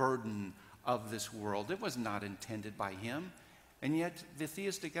burden of this world. It was not intended by him. And yet the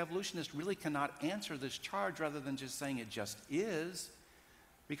theistic evolutionist really cannot answer this charge rather than just saying it just is.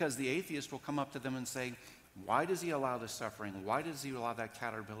 Because the atheist will come up to them and say, why does he allow the suffering? Why does he allow that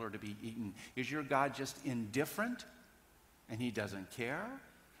caterpillar to be eaten? Is your God just indifferent and he doesn't care?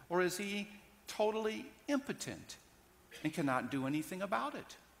 Or is he totally impotent and cannot do anything about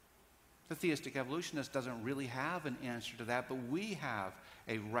it? The theistic evolutionist doesn't really have an answer to that, but we have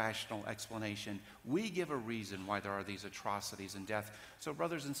a rational explanation. We give a reason why there are these atrocities and death. So,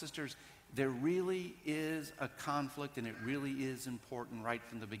 brothers and sisters, there really is a conflict, and it really is important right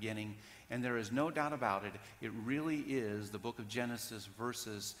from the beginning. And there is no doubt about it. It really is the book of Genesis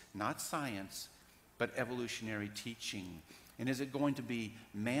versus not science, but evolutionary teaching. And is it going to be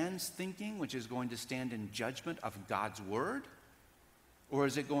man's thinking, which is going to stand in judgment of God's word? Or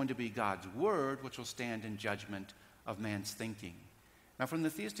is it going to be God's word, which will stand in judgment of man's thinking? Now, from the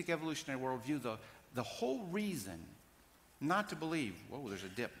theistic evolutionary worldview, the whole reason not to believe, whoa, there's a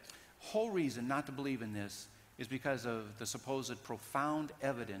dip. Whole reason not to believe in this is because of the supposed profound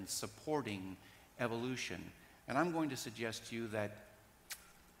evidence supporting evolution. And I'm going to suggest to you that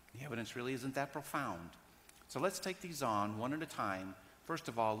the evidence really isn't that profound. So let's take these on one at a time. First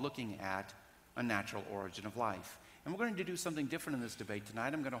of all, looking at a natural origin of life. And we're going to do something different in this debate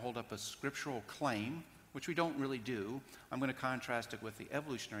tonight. I'm going to hold up a scriptural claim, which we don't really do. I'm going to contrast it with the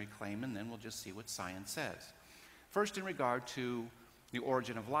evolutionary claim, and then we'll just see what science says. First, in regard to the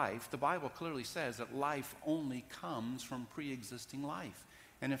origin of life, the Bible clearly says that life only comes from pre-existing life.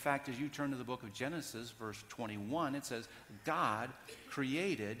 And in fact, as you turn to the book of Genesis, verse 21, it says, God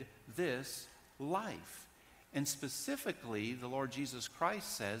created this life. And specifically, the Lord Jesus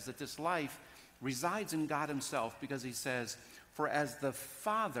Christ says that this life resides in God himself, because he says, for as the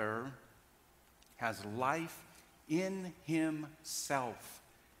Father has life in himself,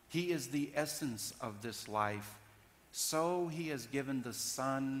 he is the essence of this life, so he has given the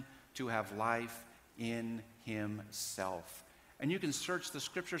Son to have life in himself. And you can search the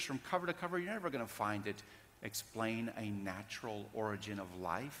scriptures from cover to cover. You're never going to find it explain a natural origin of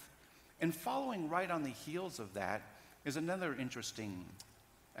life. And following right on the heels of that is another interesting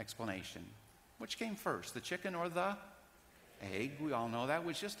explanation. Which came first, the chicken or the egg? We all know that,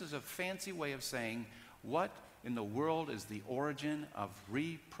 which just is a fancy way of saying, what in the world is the origin of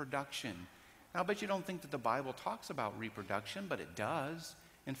reproduction? Now, I bet you don't think that the Bible talks about reproduction, but it does.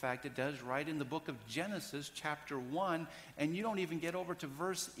 In fact, it does right in the book of Genesis, chapter 1, and you don't even get over to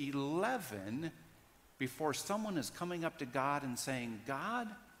verse 11 before someone is coming up to God and saying, God,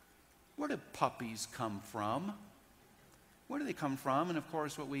 where do puppies come from? Where do they come from? And of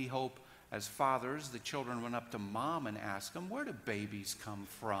course, what we hope as fathers, the children run up to mom and ask them, where do babies come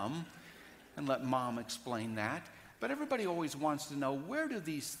from? And let mom explain that. But everybody always wants to know, where do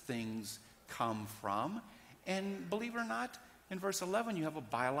these things come from? And believe it or not, in verse 11, you have a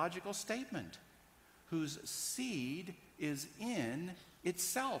biological statement, whose seed is in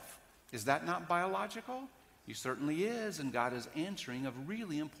itself. Is that not biological? It certainly is, and God is answering a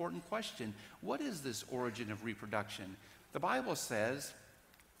really important question. What is this origin of reproduction? The Bible says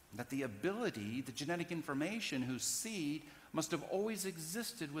that the ability, the genetic information, whose seed must have always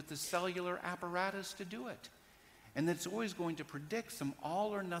existed with the cellular apparatus to do it. and that it's always going to predict some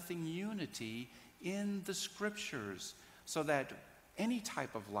all-or-nothing unity in the Scriptures, so that any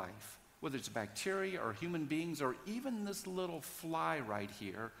type of life, whether it's bacteria or human beings or even this little fly right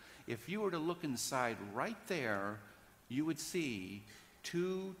here, if you were to look inside right there, you would see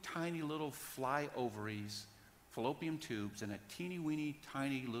two tiny little fly ovaries, fallopian tubes, and a teeny-weeny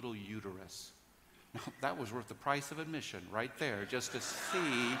tiny little uterus. Now, that was worth the price of admission right there, just to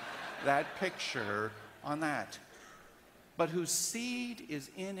see that picture on that. But whose seed is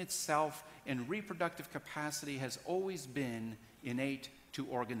in itself and reproductive capacity has always been innate to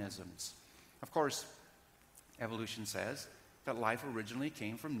organisms. Of course, evolution says that life originally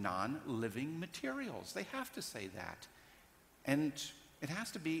came from non-living materials. They have to say that. And it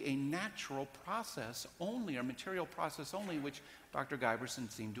has to be a natural process only, or material process only, which Dr. Giberson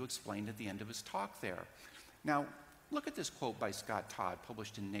seemed to explain at the end of his talk there. Now, look at this quote by Scott Todd,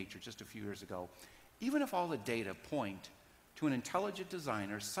 published in Nature just a few years ago. Even if all the data point to an intelligent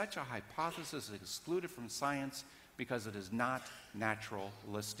designer, such a hypothesis is excluded from science because it is not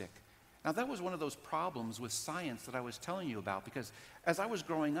naturalistic. Now, that was one of those problems with science that I was telling you about, because as I was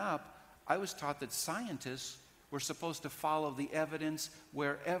growing up, I was taught that scientists were supposed to follow the evidence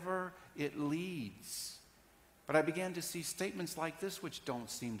wherever it leads. But I began to see statements like this which don't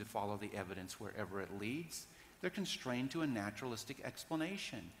seem to follow the evidence wherever it leads. They're constrained to a naturalistic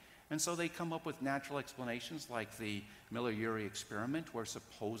explanation. And so they come up with natural explanations like the Miller-Urey experiment, where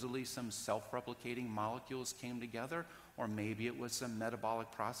supposedly some self-replicating molecules came together, or maybe it was some metabolic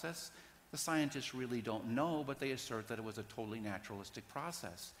process. The scientists really don't know, but they assert that it was a totally naturalistic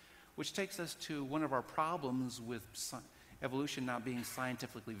process, which takes us to one of our problems with evolution not being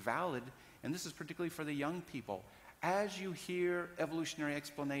scientifically valid, and this is particularly for the young people. As you hear evolutionary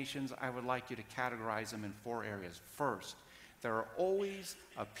explanations, I would like you to categorize them in 4 areas. First, there are always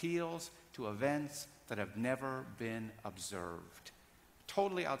appeals to events that have never been observed,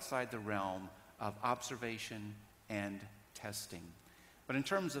 totally outside the realm of observation and testing. But in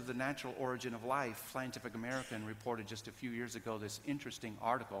terms of the natural origin of life, Scientific American reported just a few years ago this interesting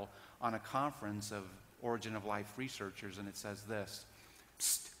article on a conference of origin of life researchers, and it says this: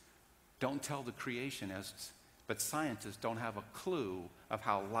 "Psst, don't tell the creationists, but scientists don't have a clue of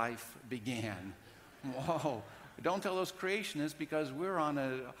how life began." Whoa, don't tell those creationists, because we're on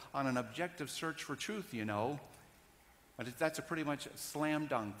an objective search for truth, you know. But that's a pretty much slam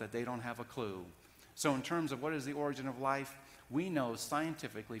dunk that they don't have a clue. So in terms of what is the origin of life, we know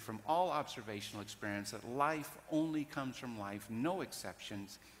scientifically from all observational experience that life only comes from life, no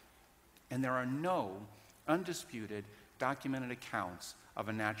exceptions, and there are no undisputed documented accounts of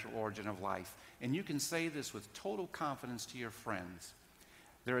a natural origin of life. And you can say this with total confidence to your friends.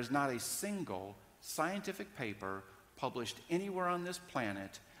 There is not a single scientific paper published anywhere on this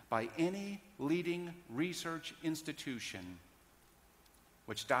planet by any leading research institution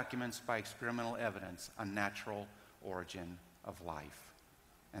which documents by experimental evidence a natural origin of life.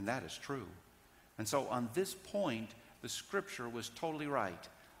 And that is true. And so on this point, the Scripture was totally right.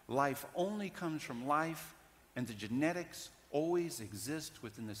 Life only comes from life, and the genetics always exist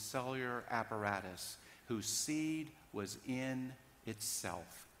within the cellular apparatus, whose seed was in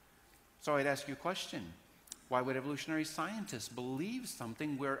itself. So I'd ask you a question. Why would evolutionary scientists believe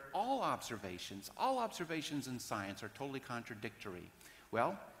something where all observations in science are totally contradictory?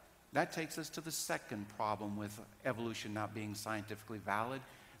 Well, that takes us to the second problem with evolution not being scientifically valid.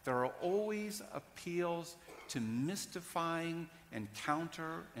 There are always appeals to mystifying and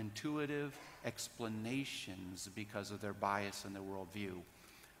counterintuitive explanations because of their bias and their worldview.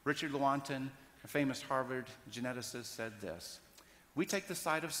 Richard Lewontin, a famous Harvard geneticist, said this: "We take the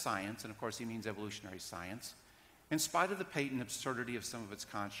side of science," and of course he means evolutionary science, "in spite of the patent absurdity of some of its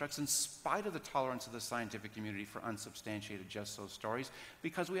constructs, in spite of the tolerance of the scientific community for unsubstantiated just-so stories,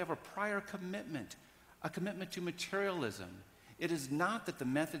 because we have a prior commitment, a commitment to materialism. It is not that the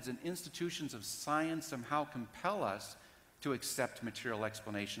methods and institutions of science somehow compel us to accept material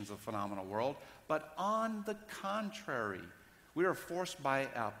explanations of the phenomenal world, but on the contrary, we are forced by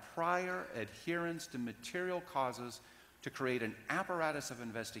a prior adherence to material causes to create an apparatus of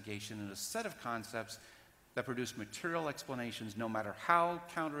investigation and a set of concepts that produce material explanations, no matter how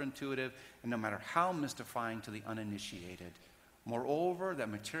counterintuitive and no matter how mystifying to the uninitiated. Moreover, that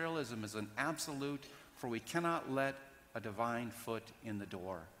materialism is an absolute, for we cannot let a divine foot in the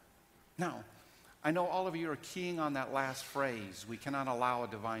door." Now, I know all of you are keying on that last phrase, we cannot allow a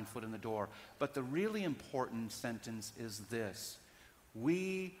divine foot in the door, but the really important sentence is this: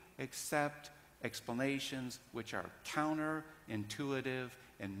 we accept explanations which are counterintuitive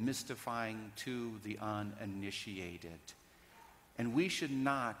and mystifying to the uninitiated. And we should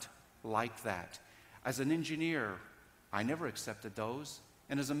not like that. As an engineer, I never accepted those.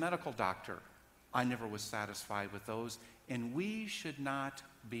 And as a medical doctor, I never was satisfied with those. And we should not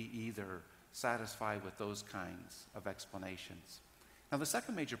be either satisfied with those kinds of explanations. Now, the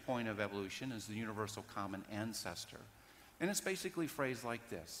second major point of evolution is the universal common ancestor. And it's basically phrased like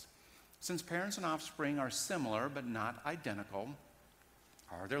this. Since parents and offspring are similar but not identical,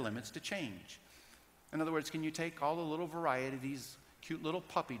 are there limits to change? In other words, can you take all the little variety of these cute little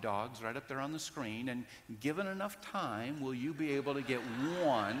puppy dogs right up there on the screen, and given enough time, will you be able to get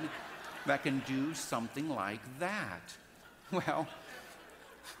one that can do something like that? Well,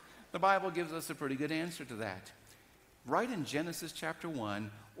 the Bible gives us a pretty good answer to that. Right in Genesis chapter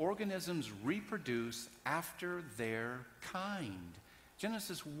 1, organisms reproduce after their kind.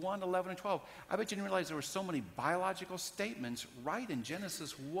 Genesis 1, 11, and 12. I bet you didn't realize there were so many biological statements right in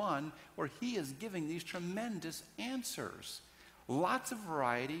Genesis 1 where he is giving these tremendous answers. Lots of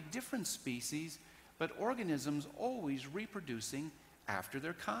variety, different species, but organisms always reproducing after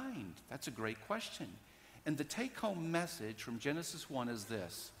their kind. That's a great question. And the take-home message from Genesis 1 is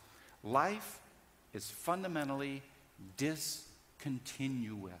this: life is fundamentally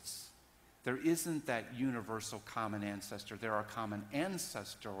discontinuous. There isn't that universal common ancestor. There are common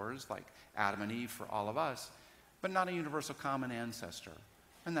ancestors like Adam and Eve for all of us, but not a universal common ancestor.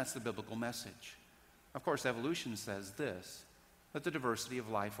 And that's the biblical message. Of course, evolution says this, that the diversity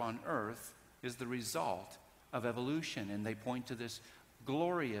of life on earth is the result of evolution. And they point to this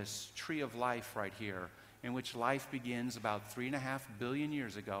glorious tree of life right here, in which life begins about 3.5 billion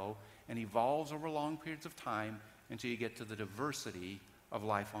years ago and evolves over long periods of time until you get to the diversity of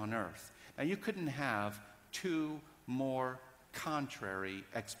life on earth. Now, you couldn't have two more contrary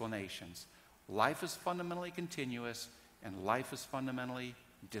explanations. Life is fundamentally continuous, and life is fundamentally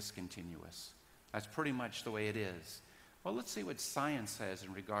discontinuous. That's pretty much the way it is. Well, let's see what science says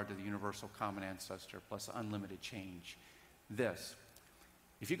in regard to the universal common ancestor plus unlimited change. This: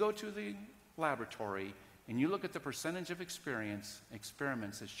 if you go to the laboratory and you look at the percentage of experiments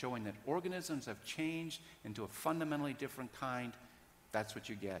that's showing that organisms have changed into a fundamentally different kind, that's what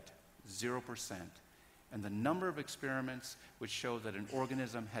you get, 0%. And the number of experiments which show that an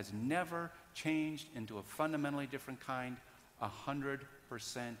organism has never changed into a fundamentally different kind, 100%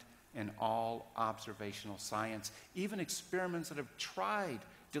 in all observational science. Even experiments that have tried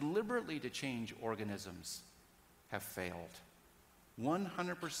deliberately to change organisms have failed.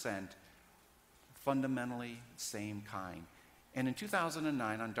 100% fundamentally same kind. And in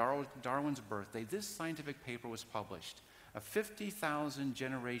 2009, on Darwin's birthday, this scientific paper was published, a 50,000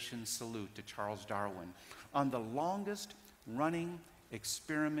 generation salute to Charles Darwin on the longest running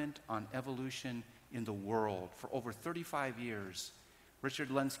experiment on evolution in the world. For over 35 years, Richard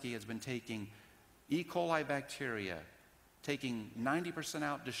Lenski has been taking E. coli bacteria, taking 90%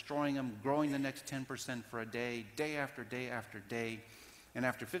 out, destroying them, growing the next 10% for a day, day after day after day. And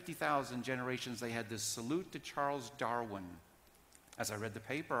after 50,000 generations, they had this salute to Charles Darwin. As I read the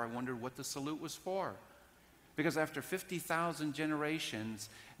paper, I wondered what the salute was for. Because after 50,000 generations,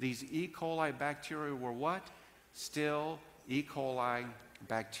 these E. coli bacteria were what? Still E. coli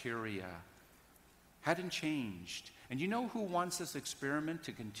bacteria. Hadn't changed. And you know who wants this experiment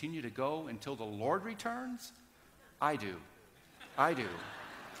to continue to go until the Lord returns? I do. I do.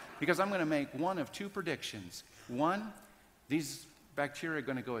 Because I'm going to make one of two predictions. One, these bacteria are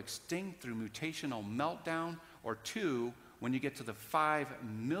going to go extinct through mutational meltdown. Or two, when you get to the 5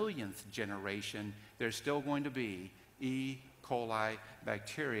 millionth generation, there's still going to be E. coli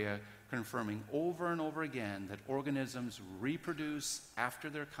bacteria, confirming over and over again that organisms reproduce after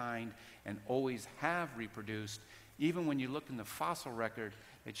their kind and always have reproduced. Even when you look in the fossil record,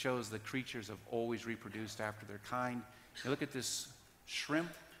 it shows that creatures have always reproduced after their kind. You look at this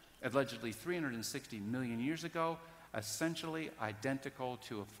shrimp, allegedly 360 million years ago, essentially identical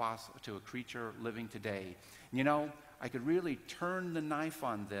to a creature living today. You know, I could really turn the knife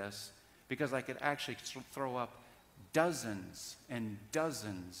on this because I could actually throw up dozens and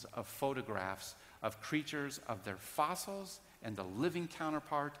dozens of photographs of creatures of their fossils and the living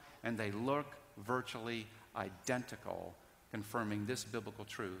counterpart, and they look virtually identical, confirming this biblical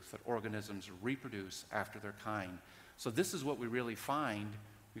truth that organisms reproduce after their kind. So this is what we really find.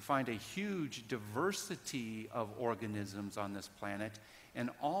 We find a huge diversity of organisms on this planet, and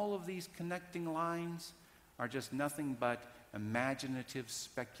all of these connecting lines are just nothing but imaginative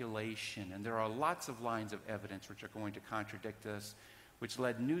speculation. And there are lots of lines of evidence which are going to contradict this, which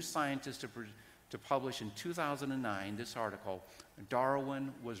led new scientists to publish in 2009 this article,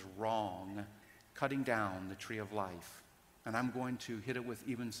 "Darwin Was Wrong, Cutting Down the Tree of Life." And I'm going to hit it with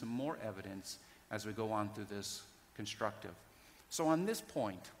even some more evidence as we go on through this constructive. So on this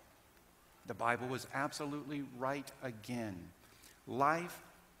point, The Bible was absolutely right again. Life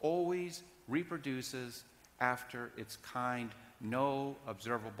always reproduces after its kind. No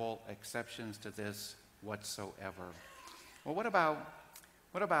observable exceptions to this whatsoever. Well, what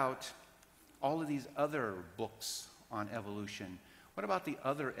about all of these other books on evolution? What about the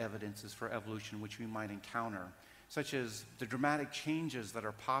other evidences for evolution which we might encounter, such as the dramatic changes that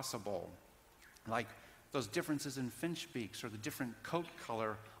are possible, like those differences in finch beaks or the different coat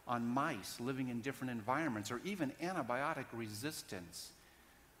color on mice living in different environments, or even antibiotic resistance?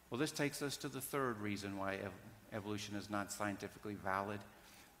 Well, this takes us to the third reason why evolution is not scientifically valid.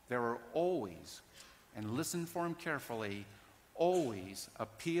 There are always, and listen for them carefully, always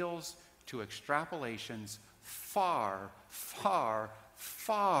appeals to extrapolations far, far,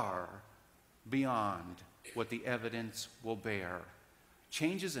 far beyond what the evidence will bear.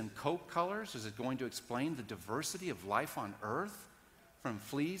 Changes in coat colors, is it going to explain the diversity of life on Earth? From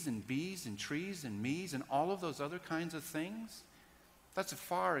fleas and bees and trees and me's and all of those other kinds of things? That's a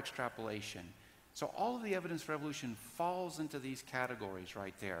far extrapolation. So all of the evidence for evolution falls into these categories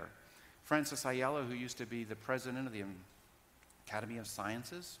right there. Francis Ayala, who used to be the president of the Academy of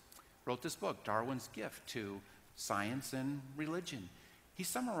Sciences, wrote this book, Darwin's Gift to Science and Religion. He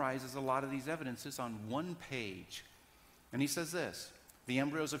summarizes a lot of these evidences on one page. And he says this: the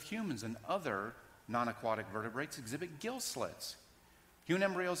embryos of humans and other non-aquatic vertebrates exhibit gill slits. Human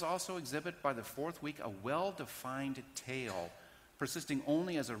embryos also exhibit by the 4th week a well-defined tail, persisting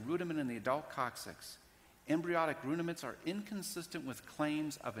only as a rudiment in the adult coccyx. Embryonic rudiments are inconsistent with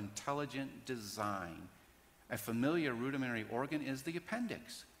claims of intelligent design. A familiar rudimentary organ is the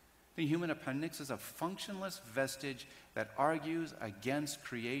appendix. The human appendix is a functionless vestige that argues against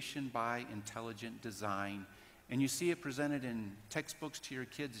creation by intelligent design. And you see it presented in textbooks to your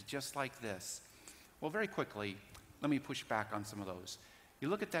kids just like this. Well, very quickly, let me push back on some of those. You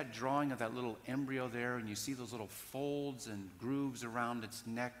look at that drawing of that little embryo there, and you see those little folds and grooves around its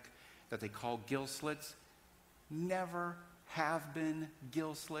neck that they call gill slits. Never have been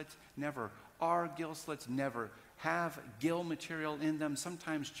gill slits, never are gill slits, never have gill material in them.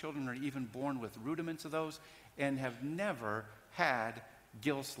 Sometimes children are even born with rudiments of those and have never had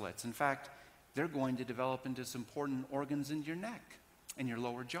gill slits. In fact, they're going to develop into some important organs in your neck and your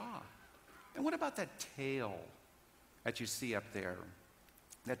lower jaw. And what about that tail that you see up there?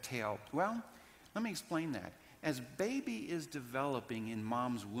 That tail. Well, let me explain that. As baby is developing in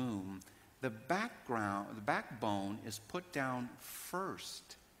mom's womb, the backbone is put down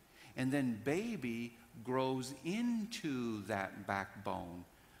first. And then baby grows into that backbone.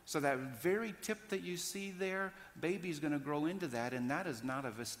 So that very tip that you see there, baby's going to grow into that, and that is not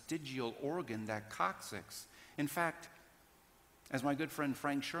a vestigial organ, that coccyx. In fact, as my good friend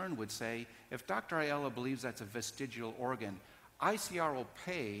Frank Shern would say, if Dr. Ayala believes that's a vestigial organ, ICR will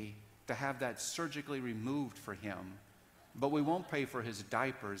pay to have that surgically removed for him, but we won't pay for his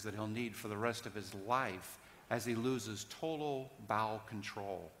diapers that he'll need for the rest of his life as he loses total bowel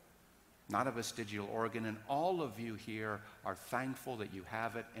control. Not a vestigial organ, and all of you here are thankful that you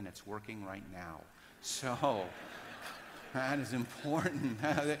have it and it's working right now. So, that is important.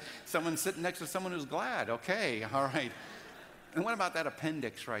 Someone sitting next to someone who's glad. Okay, all right. And what about that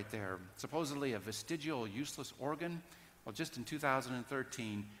appendix right there? Supposedly a vestigial, useless organ? Well, just in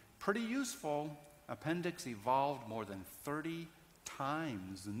 2013, pretty useful. Appendix evolved more than 30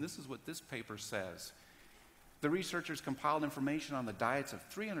 times. And this is what this paper says. The researchers compiled information on the diets of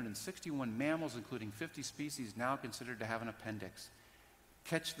 361 mammals, including 50 species now considered to have an appendix.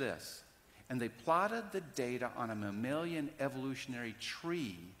 Catch this. And they plotted the data on a mammalian evolutionary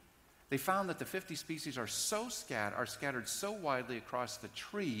tree. They found that the 50 species are scattered so widely across the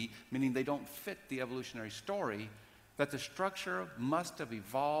tree, meaning they don't fit the evolutionary story, that the structure must have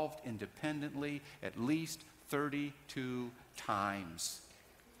evolved independently at least 32 times.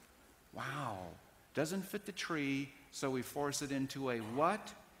 Wow. Doesn't fit the tree, so we force it into a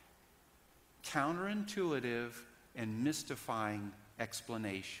what? Counterintuitive and mystifying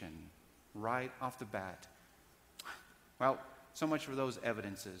explanation right off the bat. Well, so much for those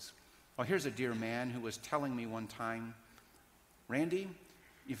evidences. Well, here's a dear man who was telling me one time, Randy,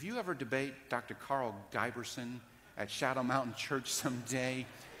 if you ever debate Dr. Carl Giberson at Shadow Mountain Church someday,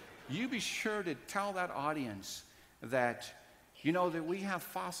 you be sure to tell that audience that, you know, that we have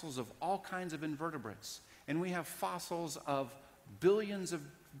fossils of all kinds of invertebrates, and we have fossils of billions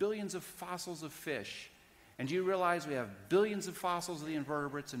of fossils of fish. And do you realize we have billions of fossils of the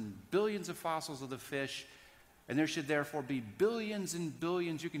invertebrates and billions of fossils of the fish, and there should therefore be billions and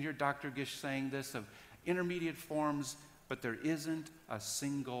billions, you can hear Dr. Gish saying this, of intermediate forms, but there isn't a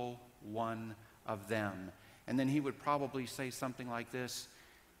single one of them. And then he would probably say something like this,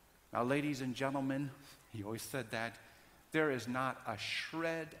 Now, ladies and gentlemen, he always said that, there is not a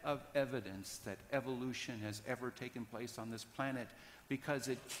shred of evidence that evolution has ever taken place on this planet, because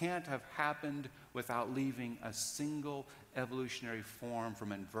it can't have happened without leaving a single evolutionary form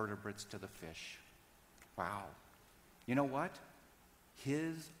from invertebrates to the fish. Wow. You know what?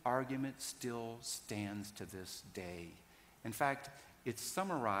 His argument still stands to this day. In fact, it's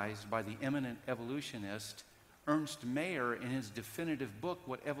summarized by the eminent evolutionist Ernst Mayr in his definitive book,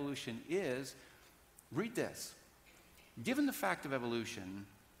 What Evolution Is. Read this. Given the fact of evolution,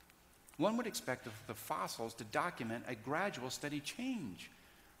 one would expect the fossils to document a gradual, steady change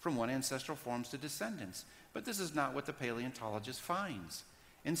from one ancestral forms to descendants. But this is not what the paleontologist finds.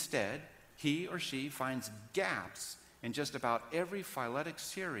 Instead, he or she finds gaps in just about every phyletic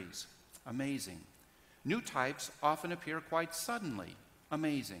series. Amazing. New types often appear quite suddenly.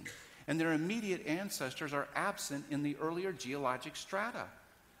 Amazing. And their immediate ancestors are absent in the earlier geologic strata.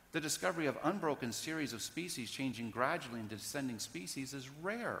 The discovery of unbroken series of species changing gradually into descending species is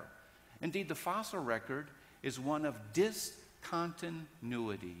rare. Indeed, the fossil record is one of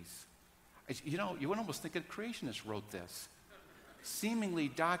discontinuities. You know, you would almost think a creationist wrote this, seemingly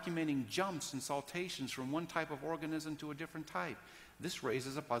documenting jumps and saltations from one type of organism to a different type. This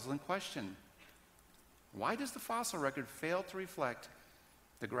raises a puzzling question. Why does the fossil record fail to reflect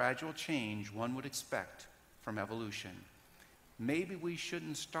the gradual change one would expect from evolution? Maybe we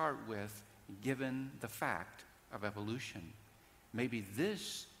shouldn't start with given the fact of evolution. Maybe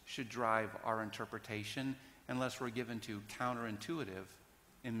this should drive our interpretation unless we're given to counterintuitive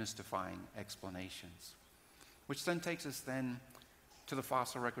and mystifying explanations. Which then takes us then to the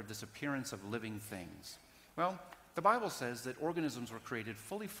fossil record, this appearance of living things. Well, the Bible says that organisms were created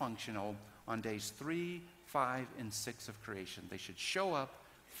fully functional on days 3, 5, and 6 of creation. They should show up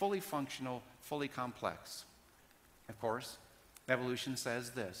fully functional, fully complex. Of course, evolution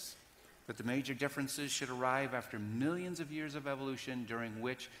says this, that the major differences should arrive after millions of years of evolution, during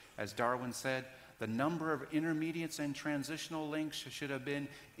which, as Darwin said, the number of intermediates and transitional links should have been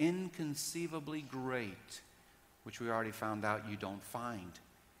inconceivably great, which we already found out you don't find.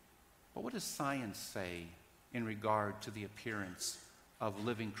 But what does science say in regard to the appearance of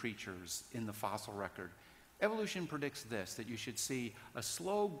living creatures in the fossil record? Evolution predicts this, that you should see a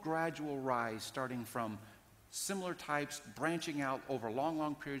slow, gradual rise starting from similar types branching out over long,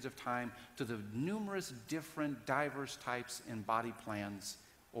 long periods of time to the numerous different diverse types in body plans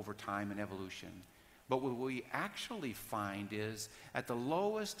over time in evolution. But what we actually find is at the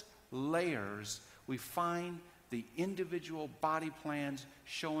lowest layers, we find the individual body plans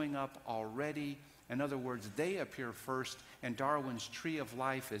showing up already. In other words, they appear first, and Darwin's tree of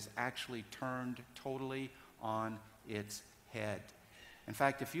life is actually turned totally on its head. In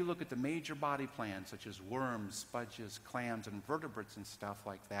fact, if you look at the major body plans, such as worms, sponges, clams, and vertebrates and stuff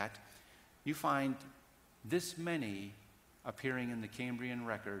like that, you find this many appearing in the Cambrian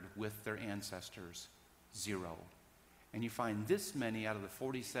record with their ancestors, 0. And you find this many out of the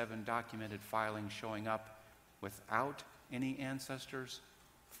 47 documented filings showing up without any ancestors.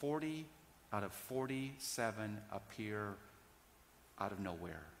 40 out of 47 appear out of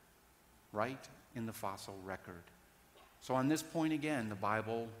nowhere, right in the fossil record. So on this point again, the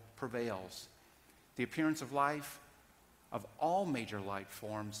Bible prevails. The appearance of life of all major life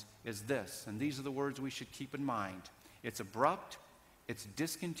forms is this, and these are the words we should keep in mind. It's abrupt, it's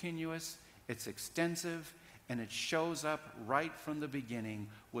discontinuous, it's extensive, and it shows up right from the beginning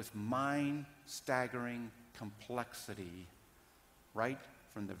with mind-staggering complexity, right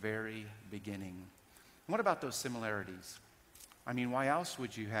from the very beginning. And what about those similarities? I mean, why else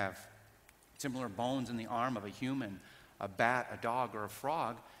would you have similar bones in the arm of a human, a bat, a dog, or a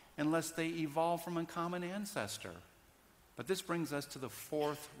frog, unless they evolved from a common ancestor? But this brings us to the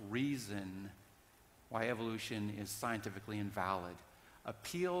fourth reason why evolution is scientifically invalid: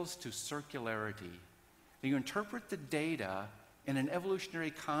 appeals to circularity. You interpret the data in an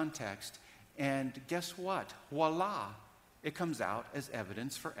evolutionary context, and guess what? Voila! It comes out as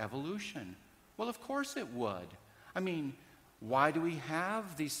evidence for evolution. Well, of course it would. I mean, why do we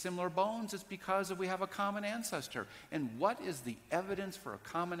have these similar bones? It's because we have a common ancestor. And what is the evidence for a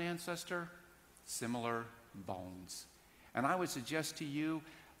common ancestor? Similar bones. And I would suggest to you,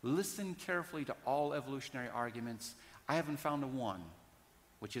 listen carefully to all evolutionary arguments. I haven't found a one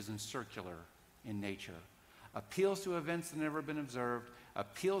which isn't circular in nature. Appeals to events that have never been observed,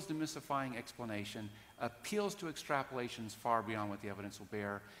 appeals to mystifying explanation, appeals to extrapolations far beyond what the evidence will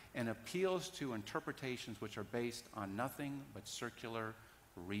bear, and appeals to interpretations which are based on nothing but circular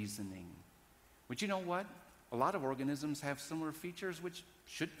reasoning. But you know what? A lot of organisms have similar features which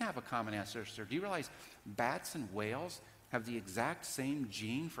shouldn't have a common ancestor. Do you realize bats and whales, have the exact same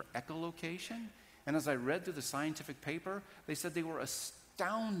gene for echolocation. And as I read through the scientific paper, they said they were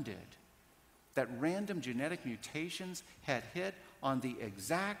astounded that random genetic mutations had hit on the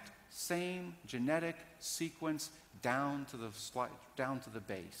exact same genetic sequence down to the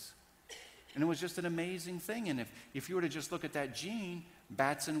base. And it was just an amazing thing. And if you were to just look at that gene,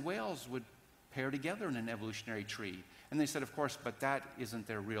 bats and whales would pair together in an evolutionary tree. And they said, of course, but that isn't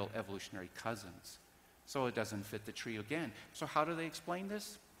their real evolutionary cousins. So it doesn't fit the tree again. So how do they explain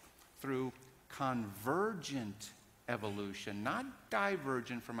this? Through convergent evolution, not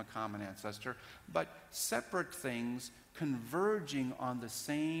divergent from a common ancestor, but separate things converging on the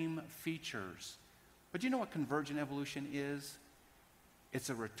same features. But do you know what convergent evolution is? It's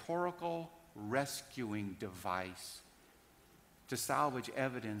a rhetorical rescuing device to salvage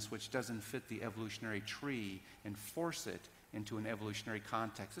evidence which doesn't fit the evolutionary tree and force it into an evolutionary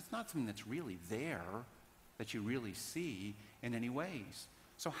context. It's not something that's really there, that you really see in any ways.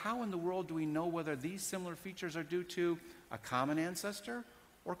 So how in the world do we know whether these similar features are due to a common ancestor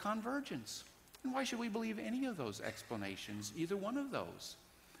or convergence? And why should we believe any of those explanations, either one of those?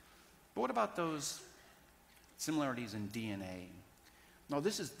 But what about those similarities in DNA? Now,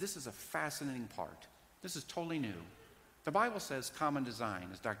 this is a fascinating part. This is totally new. The Bible says common design,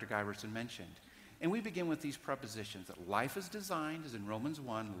 as Dr. Giverson mentioned. And we begin with these prepositions, that life is designed, as in Romans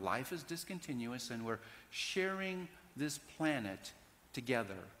 1, life is discontinuous, and we're sharing this planet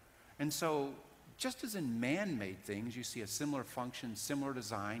together. And so, just as in man-made things, you see a similar function, similar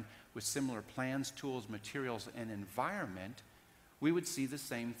design, with similar plans, tools, materials, and environment, we would see the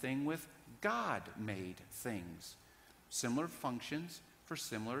same thing with God-made things. Similar functions for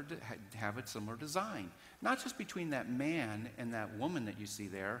have a similar design. Not just between that man and that woman that you see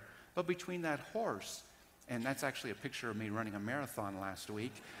there, but between that horse. And that's actually a picture of me running a marathon last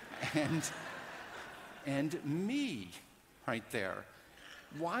week. And me right there.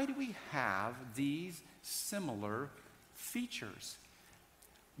 Why do we have these similar features?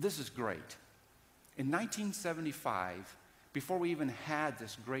 This is great. In 1975, before we even had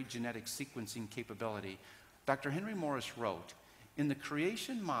this great genetic sequencing capability, Dr. Henry Morris wrote, in the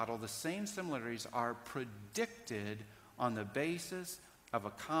creation model, the same similarities are predicted on the basis of a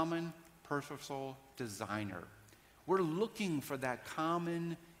common purposeful designer. We're looking for that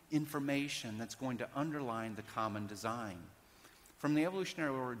common information that's going to underline the common design. From the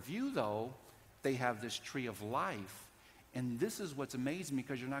evolutionary worldview, though, they have this tree of life. And this is what's amazing,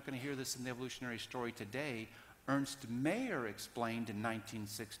 because you're not going to hear this in the evolutionary story today. Ernst Mayr explained in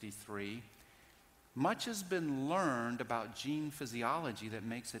 1963, much has been learned about gene physiology that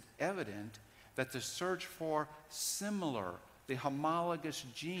makes it evident that the search for similar, the homologous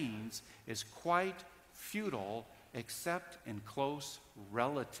genes is quite futile except in close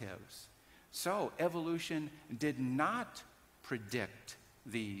relatives. So evolution did not predict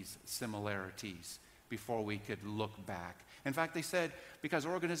these similarities before we could look back. In fact, they said because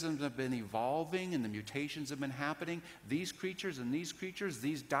organisms have been evolving and the mutations have been happening, these creatures and these creatures,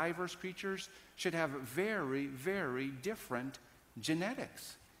 these diverse creatures, should have very, very different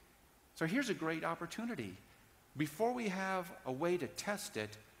genetics. So here's a great opportunity. Before we have a way to test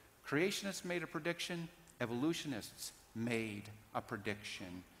it, creationists made a prediction, evolutionists made a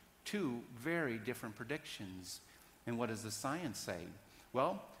prediction. Two very different predictions. And what does the science say?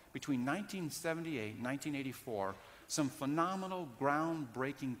 Well, between 1978 and 1984, some phenomenal,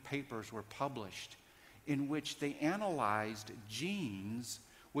 groundbreaking papers were published in which they analyzed genes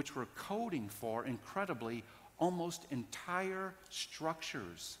which were coding for incredibly almost entire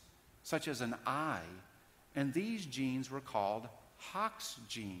structures, such as an eye. And these genes were called Hox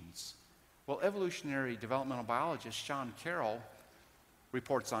genes. Well, evolutionary developmental biologist Sean Carroll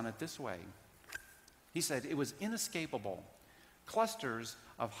reports on it this way. He said, it was inescapable. Clusters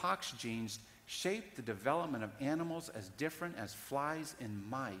of Hox genes shaped the development of animals as different as flies and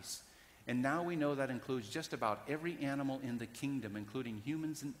mice. And now we know that includes just about every animal in the kingdom, including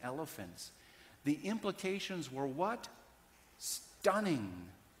humans and elephants. The implications were what? Stunning.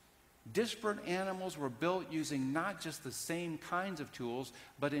 Disparate animals were built using not just the same kinds of tools,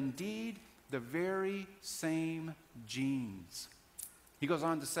 but indeed the very same genes. He goes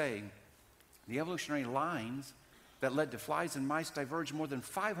on to say, the evolutionary lines that led to flies and mice diverged more than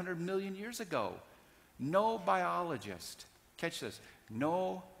 500 million years ago. No biologist, catch this,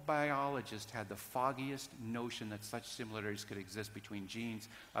 no biologist had the foggiest notion that such similarities could exist between genes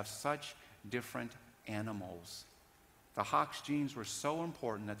of such different animals. The Hox genes were so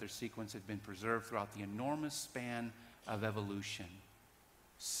important that their sequence had been preserved throughout the enormous span of evolution.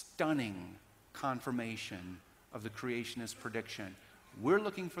 Stunning confirmation of the creationist prediction. We're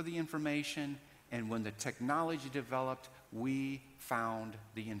looking for the information, And when the technology developed, we found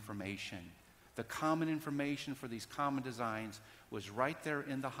the information. The common information for these common designs was right there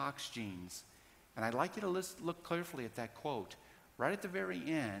in the Hox genes. And I'd like you to look carefully at that quote. Right at the very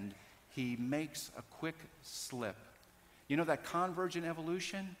end, he makes a quick slip. You know that convergent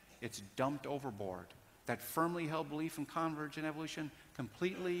evolution? It's dumped overboard. That firmly held belief in convergent evolution,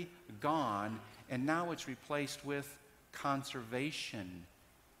 completely gone, and now it's replaced with conservation.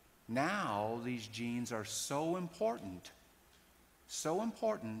 Now these genes are so important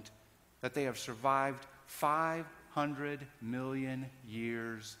that they have survived 500 million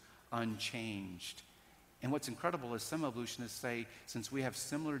years unchanged. And what's incredible is some evolutionists say, since we have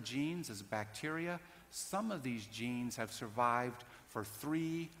similar genes as bacteria, some of these genes have survived for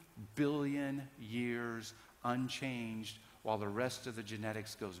 3 billion years unchanged, while the rest of the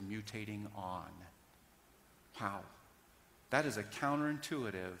genetics goes mutating on. Wow. That is a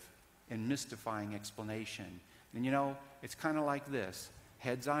counterintuitive and mystifying explanation. And you know, it's kind of like this.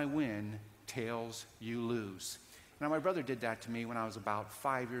 Heads I win, tails you lose. Now, my brother did that to me when I was about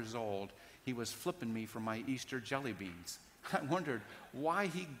 5 years old. He was flipping me for my Easter jelly beans. I wondered why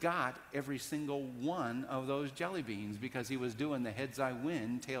he got every single one of those jelly beans, because he was doing the heads I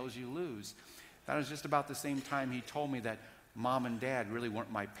win, tails you lose. That was just about the same time he told me that mom and dad really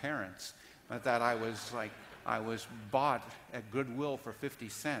weren't my parents, but that I was bought at Goodwill for 50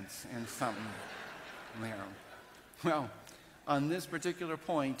 cents and something there. Well, on this particular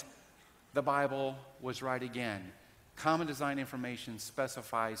point, the Bible was right again. Common design information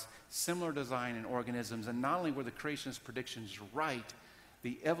specifies similar design in organisms, and not only were the creationist predictions right,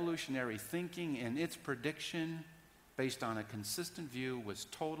 the evolutionary thinking in its prediction, based on a consistent view, was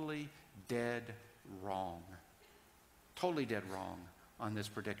totally dead wrong. Totally dead wrong on this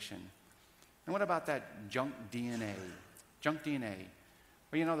prediction. And what about that junk DNA? Junk DNA.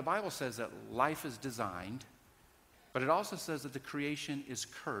 Well, you know, the Bible says that life is designed, but it also says that the creation is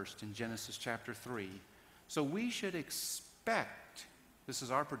cursed in Genesis chapter 3. So we should expect, this is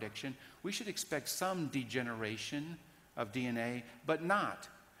our prediction, we should expect some degeneration of DNA, but not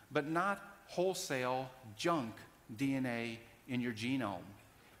wholesale junk DNA in your genome.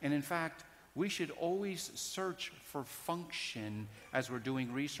 And in fact, we should always search for function as we're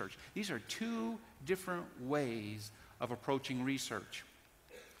doing research. These are two different ways of approaching research.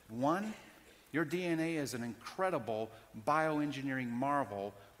 One, your DNA is an incredible bioengineering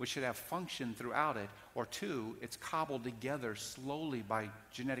marvel which should have function throughout it. Or two, it's cobbled together slowly by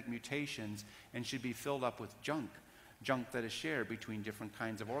genetic mutations and should be filled up with junk that is shared between different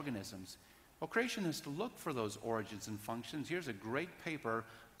kinds of organisms. Well, creationists look for those origins and functions. Here's a great paper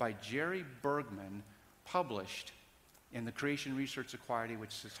by Jerry Bergman, published in the Creation Research Society,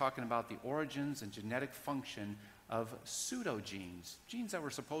 which is talking about the origins and genetic function of pseudogenes, genes that were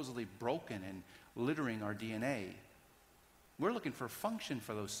supposedly broken and littering our DNA. We're looking for function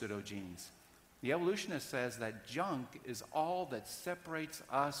for those pseudogenes. The evolutionist says that junk is all that separates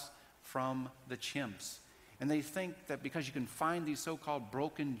us from the chimps. And they think that because you can find these so-called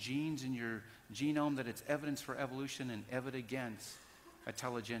broken genes in your genome, that it's evidence for evolution and evidence against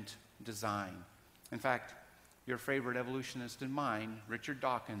intelligent design. In fact, your favorite evolutionist and mine, Richard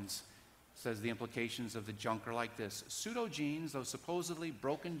Dawkins, says the implications of the junk are like this. Pseudogenes, those supposedly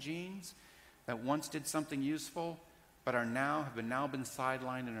broken genes that once did something useful, but have now been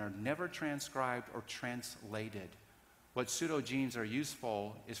sidelined and are never transcribed or translated. What pseudogenes are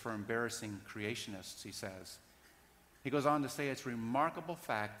useful is for embarrassing creationists, he says. He goes on to say it's a remarkable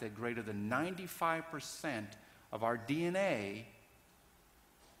fact that greater than 95% of our DNA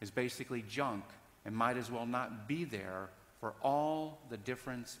is basically junk and might as well not be there for all the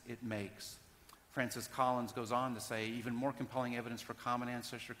difference it makes. Francis Collins goes on to say even more compelling evidence for common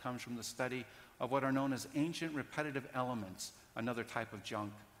ancestor comes from the study of what are known as ancient repetitive elements, another type of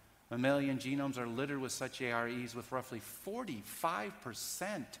junk. Mammalian genomes are littered with such AREs, with roughly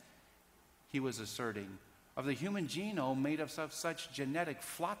 45%, he was asserting, of the human genome made of such genetic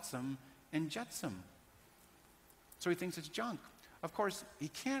flotsam and jetsam. So he thinks it's junk. Of course, he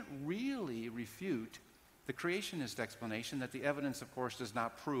can't really refute the creationist explanation that the evidence, of course, does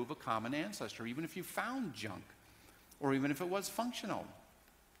not prove a common ancestor, even if you found junk, or even if it was functional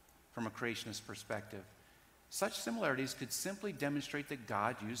from a creationist perspective. Such similarities could simply demonstrate that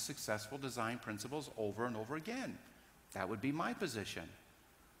God used successful design principles over and over again. That would be my position.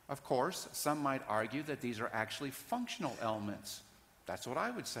 Of course, some might argue that these are actually functional elements. That's what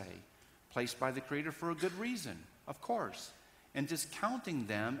I would say, placed by the Creator for a good reason, of course. And discounting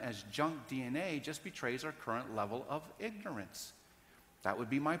them as junk DNA just betrays our current level of ignorance. That would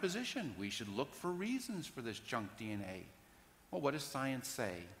be my position. We should look for reasons for this junk DNA. Well, what does science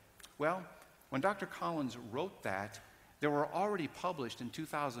say? Well, When Dr. Collins wrote that, there were already published in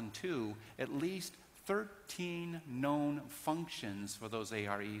 2002 at least 13 known functions for those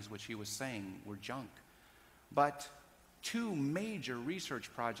AREs, which he was saying were junk. But two major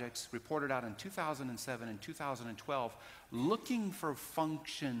research projects reported out in 2007 and 2012 looking for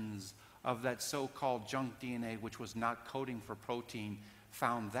functions of that so-called junk DNA, which was not coding for protein,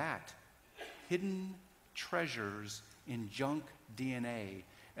 found that hidden treasures in junk DNA.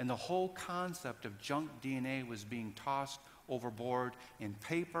 And the whole concept of junk DNA was being tossed overboard in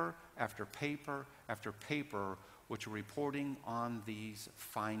paper after paper after paper, which were reporting on these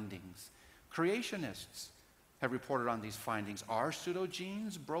findings. Creationists have reported on these findings. Are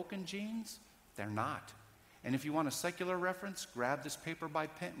pseudogenes broken genes? They're not. And if you want a secular reference, grab this paper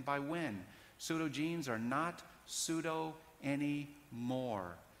by Wynne. Pseudogenes are not pseudo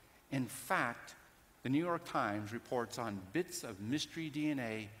anymore. In fact, the New York Times reports on bits of mystery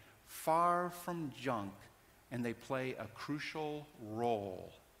DNA far from junk, and they play a crucial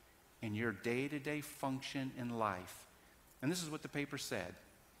role in your day-to-day function in life. And this is what the paper said.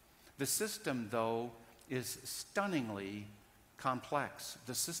 The system, though, is stunningly complex.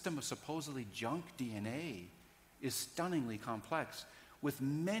 The system of supposedly junk DNA is stunningly complex with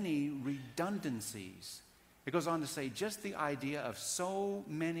many redundancies. It goes on to say just the idea of so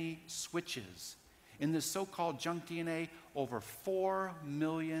many switches in this so-called junk DNA, over 4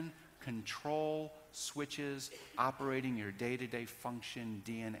 million control switches operating your day-to-day function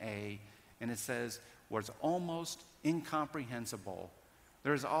DNA. And it says was almost incomprehensible.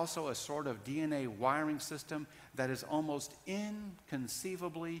 There's also a sort of DNA wiring system that is almost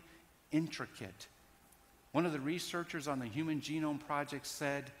inconceivably intricate. One of the researchers on the Human Genome Project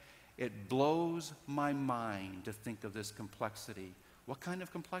said, "It blows my mind to think of this complexity." What kind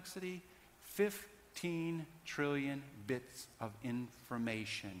of complexity? 15 trillion bits of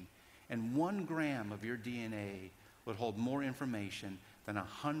information. And 1 gram of your DNA would hold more information than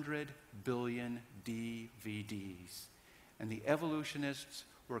 100 billion DVDs. And the evolutionists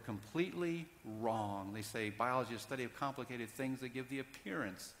were completely wrong. They say biology is a study of complicated things that give the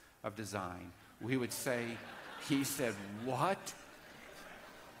appearance of design. We would say, he said, what?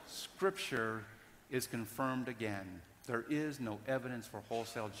 Scripture is confirmed again. There is no evidence for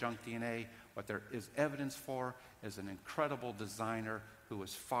wholesale junk DNA. What there is evidence for is an incredible designer who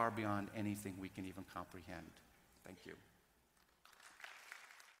is far beyond anything we can even comprehend. Thank you.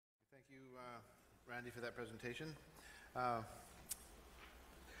 Thank you, Randy, for that presentation. I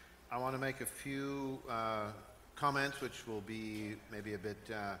want to make a few comments, which will be maybe a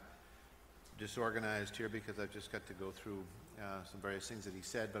bit disorganized here because I've just got to go through some various things that he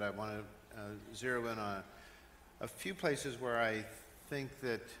said, but I want to zero in on a few places where I think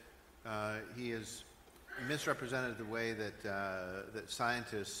that he has misrepresented the way that that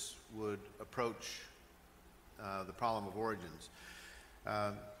scientists would approach the problem of origins.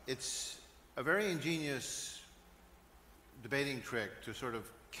 It's a very ingenious debating trick to sort of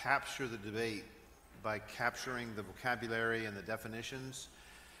capture the debate by capturing the vocabulary and the definitions.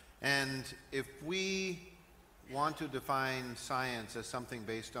 And if we want to define science as something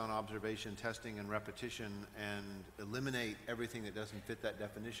based on observation, testing, and repetition, and eliminate everything that doesn't fit that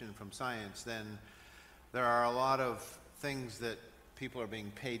definition from science, then there are a lot of things that people are being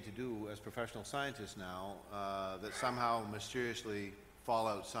paid to do as professional scientists now that somehow mysteriously fall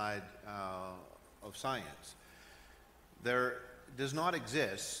outside of science. There does not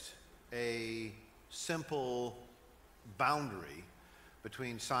exist a simple boundary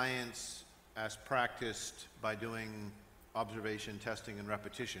between science as practiced by doing observation, testing, and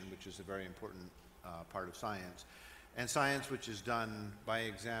repetition, which is a very important part of science, and science which is done by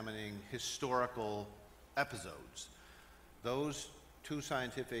examining historical episodes. Those two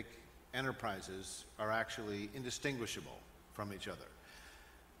scientific enterprises are actually indistinguishable from each other.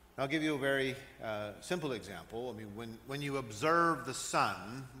 I'll give you a very simple example. I mean, when you observe the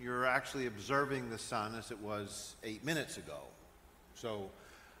sun, you're actually observing the sun as it was 8 minutes ago. So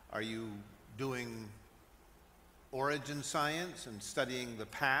are you doing origin science and studying the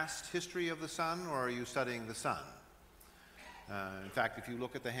past history of the sun, or are you studying the sun? In fact, if you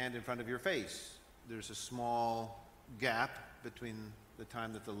look at the hand in front of your face, there's a small gap between the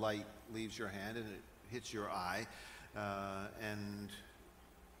time that the light leaves your hand and it hits your eye, and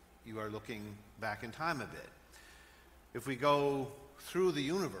you are looking back in time a bit. If we go through the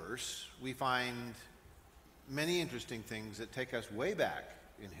universe, we find many interesting things that take us way back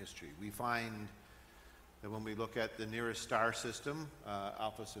in history. We find that when we look at the nearest star system,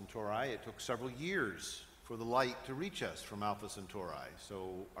 Alpha Centauri, it took several years for the light to reach us from Alpha Centauri.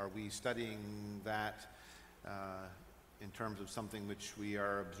 So are we studying that in terms of something which we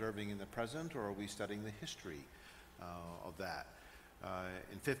are observing in the present, or are we studying the history of that?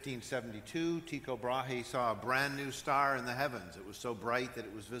 In 1572, Tycho Brahe saw a brand new star in the heavens. It was so bright that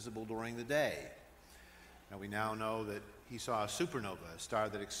it was visible during the day. Now we now know that he saw a supernova, a star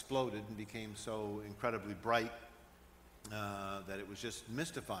that exploded and became so incredibly bright that it was just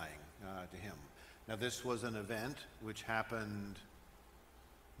mystifying to him. Now this was an event which happened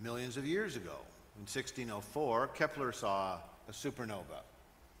millions of years ago. In 1604, Kepler saw a supernova,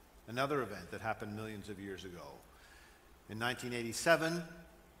 another event that happened millions of years ago. In 1987,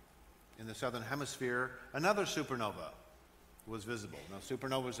 in the southern hemisphere, another supernova was visible. Now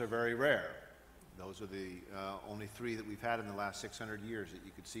supernovas are very rare. Those are the only three that we've had in the last 600 years that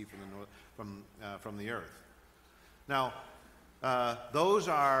you could see from the Earth. Now, those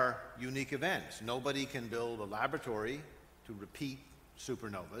are unique events. Nobody can build a laboratory to repeat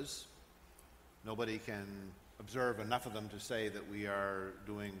supernovas. Nobody can observe enough of them to say that we are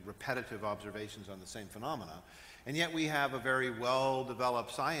doing repetitive observations on the same phenomena. And yet we have a very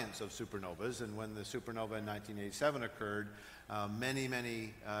well-developed science of supernovas, and when the supernova in 1987 occurred,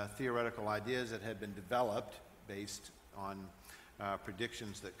 many theoretical ideas that had been developed based on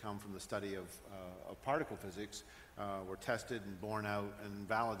predictions that come from the study of particle physics were tested and borne out and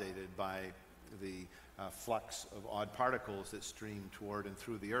validated by the flux of odd particles that streamed toward and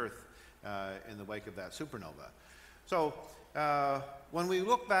through the Earth in the wake of that supernova. So when we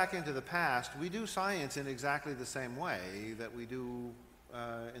look back into the past, we do science in exactly the same way that we do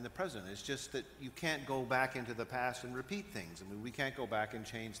in the present. It's just that you can't go back into the past and repeat things. I mean, we can't go back and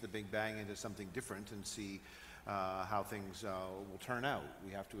change the Big Bang into something different and see how things will turn out.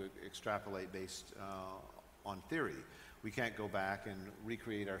 We have to extrapolate based on theory. We can't go back and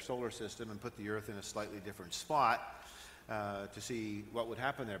recreate our solar system and put the Earth in a slightly different spot to see what would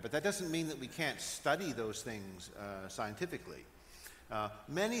happen there. But that doesn't mean that we can't study those things scientifically.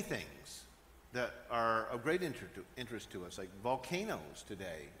 Many things that are of great interest to us, like volcanoes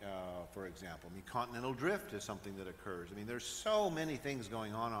today, for example. I mean, continental drift is something that occurs. I mean, there's so many things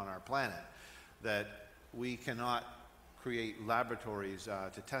going on our planet that we cannot create laboratories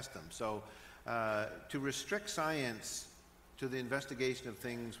to test them. So to restrict science to the investigation of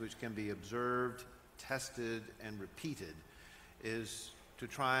things which can be observed, tested, and repeated is to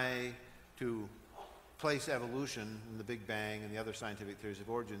try to place evolution and the Big Bang and the other scientific theories of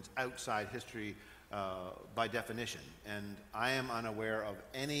origins outside history by definition. And I am unaware of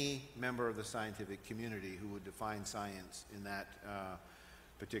any member of the scientific community who would define science in that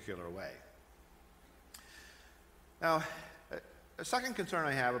particular way. Now, a second concern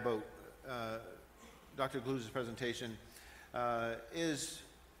I have about Dr. Galuza's presentation is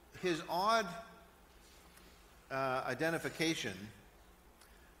his odd identification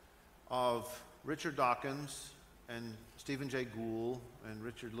of Richard Dawkins and Stephen Jay Gould and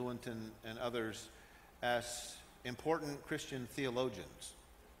Richard Lewontin and others as important Christian theologians.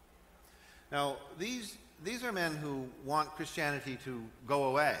 Now, these are men who want Christianity to go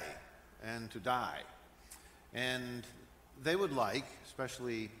away and to die. And they would like,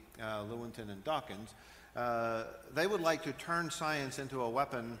 especially Lewontin and Dawkins, they would like to turn science into a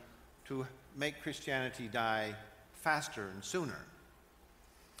weapon to make Christianity die faster and sooner.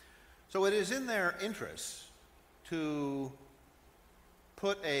 So it is in their interests to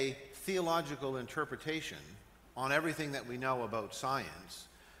put a theological interpretation on everything that we know about science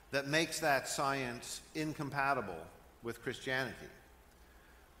that makes that science incompatible with Christianity.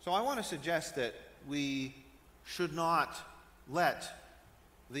 So I want to suggest that we should not let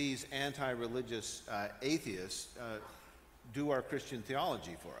these anti-religious atheists do our Christian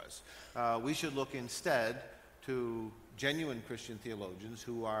theology for us. We should look instead to genuine Christian theologians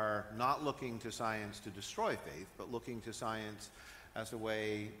who are not looking to science to destroy faith, but looking to science as a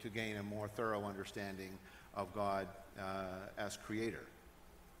way to gain a more thorough understanding of God as creator.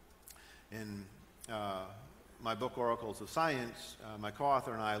 In my book, Oracles of Science, my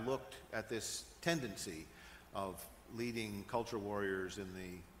co-author and I looked at this tendency of leading culture warriors in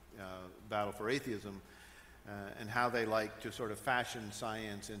the battle for atheism and how they like to sort of fashion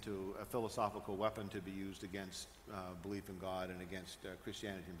science into a philosophical weapon to be used against belief in God and against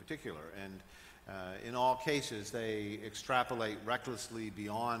Christianity in particular. And in all cases, they extrapolate recklessly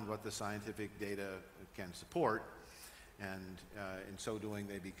beyond what the scientific data can support, and in so doing,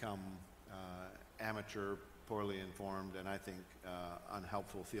 they become amateur, poorly informed, and I think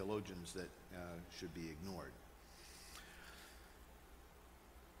unhelpful theologians that should be ignored.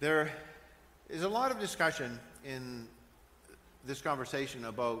 There is a lot of discussion in this conversation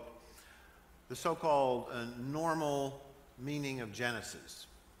about the so-called normal meaning of Genesis.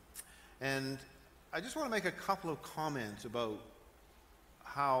 And I just want to make a couple of comments about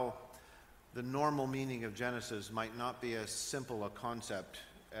how the normal meaning of Genesis might not be as simple a concept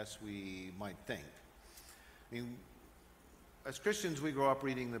as we might think. I mean, as Christians, we grow up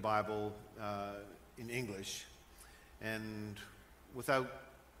reading the Bible in English, and without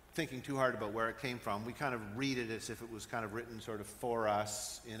thinking too hard about where it came from, we kind of read it as if it was kind of written sort of for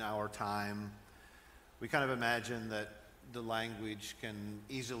us in our time. We kind of imagine that the language can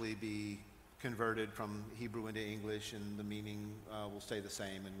easily be converted from Hebrew into English, and the meaning will stay the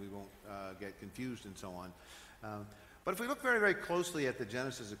same, and we won't get confused and so on. But if we look very, very closely at the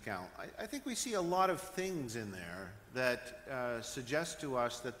Genesis account, I think we see a lot of things in there that suggest to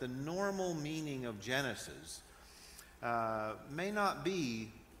us that the normal meaning of Genesis may not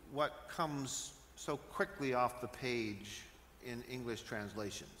be what comes so quickly off the page in English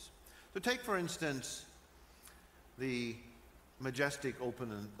translations. So take, for instance, the majestic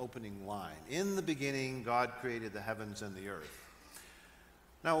opening line. In the beginning, God created the heavens and the earth.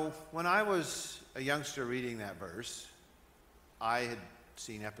 Now, when I was a youngster reading that verse, I had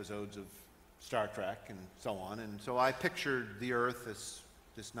seen episodes of Star Trek and so on, and so I pictured the earth as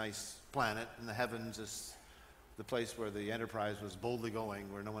this nice planet and the heavens as the place where the Enterprise was boldly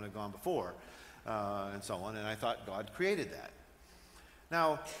going, where no one had gone before, and so on, and I thought God created that.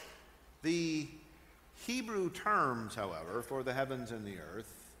 Now, the Hebrew terms, however, for the heavens and the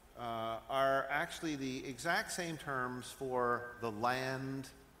earth are actually the exact same terms for the land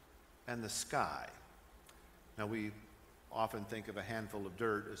and the sky. Now, we often think of a handful of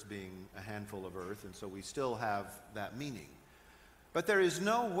dirt as being a handful of earth, and so we still have that meaning. But there is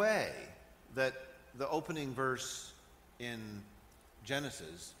no way that the opening verse in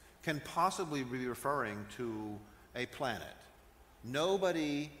Genesis can possibly be referring to a planet.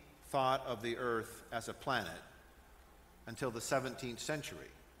 Nobody thought of the earth as a planet until the 17th century.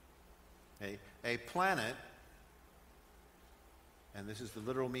 A planet, and this is the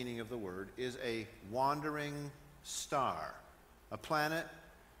literal meaning of the word, is a wandering star. A planet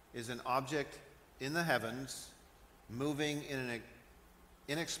is an object in the heavens moving in an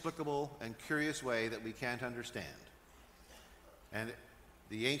inexplicable and curious way that we can't understand. And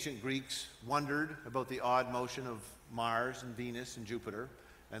the ancient Greeks wondered about the odd motion of Mars and Venus and Jupiter,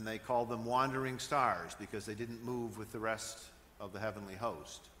 and they called them wandering stars because they didn't move with the rest of the heavenly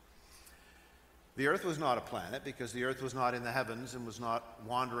host. The earth was not a planet because the earth was not in the heavens and was not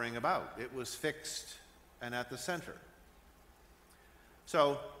wandering about. It was fixed and at the center.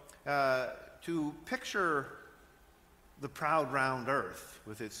 So to picture the proud round earth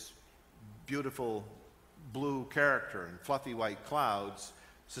with its beautiful blue character and fluffy white clouds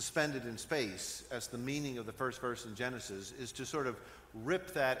suspended in space as the meaning of the first verse in Genesis is to sort of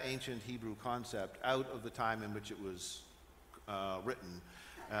rip that ancient Hebrew concept out of the time in which it was written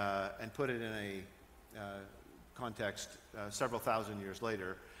and put it in a context several thousand years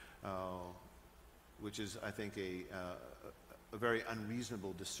later, which is, I think, a very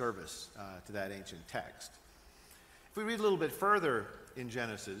unreasonable disservice to that ancient text. If we read a little bit further in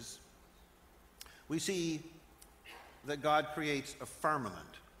Genesis, we see that God creates a firmament.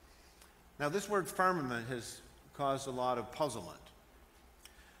 Now, this word firmament has caused a lot of puzzlement.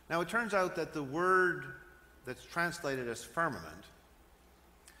 Now, it turns out that the word that's translated as firmament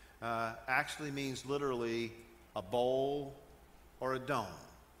actually means literally a bowl or a dome.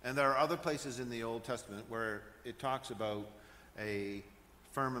 And there are other places in the Old Testament where it talks about a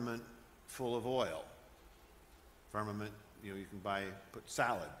firmament full of oil. Firmament, you can put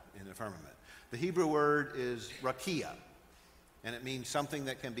salad in a firmament. The Hebrew word is rakia, and it means something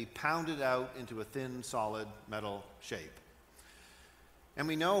that can be pounded out into a thin, solid metal shape. And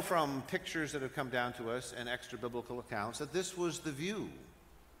we know from pictures that have come down to us and extra biblical accounts that this was the view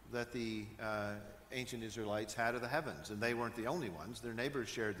that the ancient Israelites had of the heavens, and they weren't the only ones. Their neighbors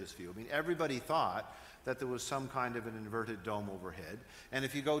shared this view. I mean, everybody thought that there was some kind of an inverted dome overhead. And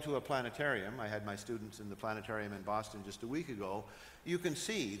if you go to a planetarium, I had my students in the planetarium in Boston just a week ago, you can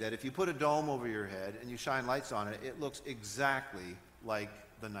see that if you put a dome over your head and you shine lights on it, it looks exactly like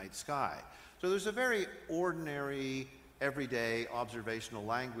the night sky. So there's a very ordinary, everyday observational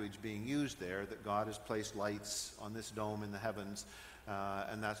language being used there, that God has placed lights on this dome in the heavens,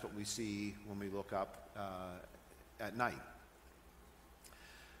 and that's what we see when we look up at night.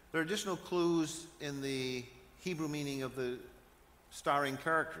 There are additional clues in the Hebrew meaning of the starring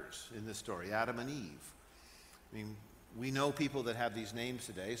characters in this story, Adam and Eve. I mean, we know people that have these names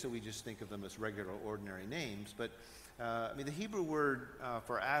today, so we just think of them as regular, ordinary names, but the Hebrew word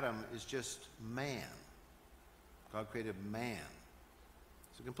for Adam is just man. God created man.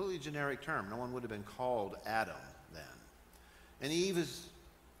 It's a completely generic term. No one would have been called Adam then. And Eve is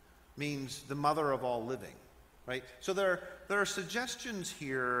means the mother of all living, right? So there are suggestions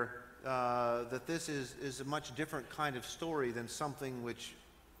here that this is a much different kind of story than something which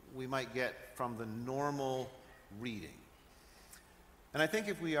we might get from the normal reading. And I think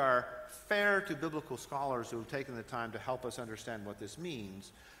if we are fair to biblical scholars who have taken the time to help us understand what this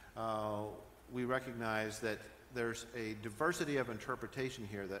means, we recognize that there's a diversity of interpretation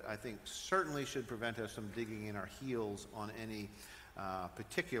here that I think certainly should prevent us from digging in our heels on any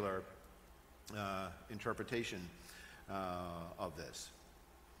particular interpretation of this.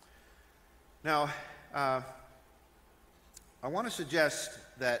 Now, I want to suggest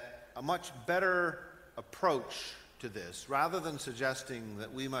that a much better approach to this, rather than suggesting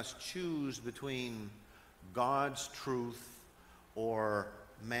that we must choose between God's truth or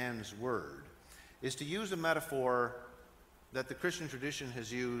man's word, is to use a metaphor that the Christian tradition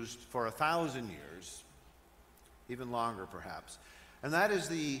has used for 1,000 years, even longer perhaps, and that is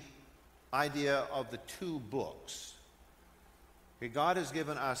the idea of the two books. Okay, God has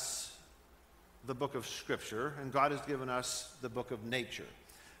given us the book of Scripture, and God has given us the book of nature.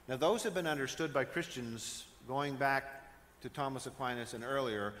 Now, those have been understood by Christians going back to Thomas Aquinas and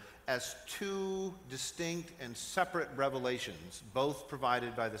earlier as two distinct and separate revelations, both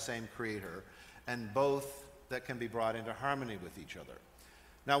provided by the same Creator, and both that can be brought into harmony with each other.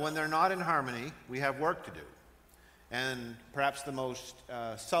 Now, when they're not in harmony, we have work to do. And perhaps the most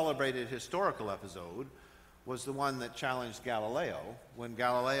celebrated historical episode was the one that challenged Galileo, when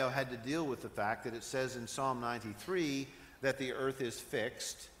Galileo had to deal with the fact that it says in Psalm 93 that the earth is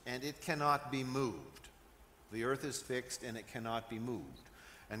fixed and it cannot be moved. The earth is fixed and it cannot be moved.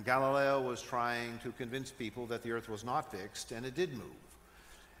 And Galileo was trying to convince people that the earth was not fixed and it did move.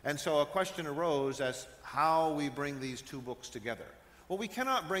 And so a question arose as how we bring these two books together. Well, we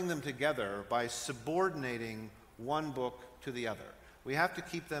cannot bring them together by subordinating one book to the other. We have to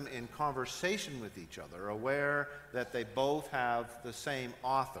keep them in conversation with each other, aware that they both have the same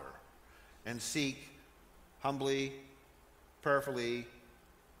author, and seek humbly, prayerfully,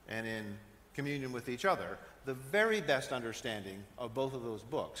 and in communion with each other the very best understanding of both of those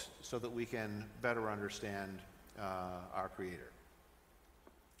books so that we can better understand our Creator.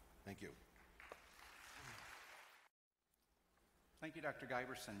 Thank you. Thank you, Dr.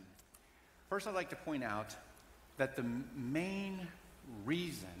 Giberson. First, I'd like to point out that the main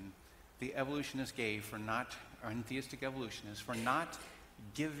reason the evolutionists gave for not, or theistic evolutionists, for not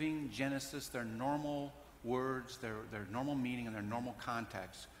giving Genesis their normal words, their normal meaning, and their normal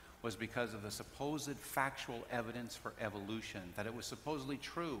context was because of the supposed factual evidence for evolution, that it was supposedly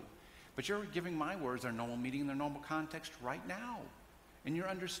true. But you're giving my words their normal meaning and their normal context right now, and you're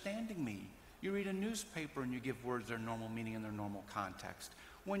understanding me. You read a newspaper and you give words their normal meaning and their normal context.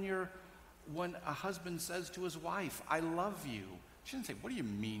 When a husband says to his wife, "I love you," she doesn't say, "What do you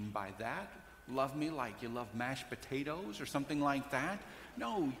mean by that? Love me like you love mashed potatoes," or something like that.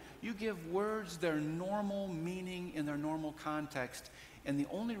 No, you give words their normal meaning in their normal context. And the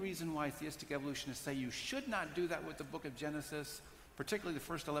only reason why theistic evolutionists say you should not do that with the book of Genesis, particularly the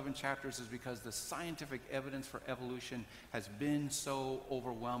first 11 chapters, is because the scientific evidence for evolution has been so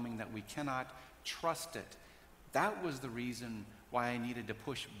overwhelming that we cannot trust it. That was the reason why I needed to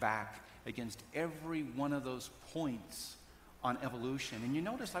push back against every one of those points on evolution. And you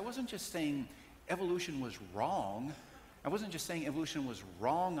notice I wasn't just saying evolution was wrong. I wasn't just saying evolution was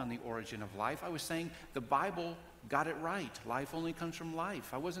wrong on the origin of life. I was saying the Bible got it right. Life only comes from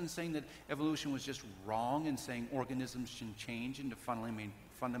life. I wasn't saying that evolution was just wrong and saying organisms can change into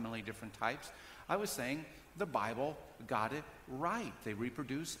fundamentally different types. I was saying the Bible got it right. They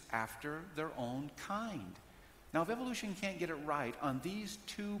reproduce after their own kind. Now, if evolution can't get it right on these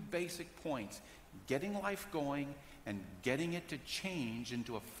two basic points, getting life going and getting it to change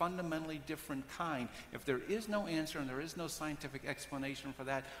into a fundamentally different kind, if there is no answer and there is no scientific explanation for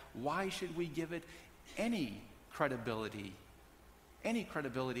that, why should we give it any credibility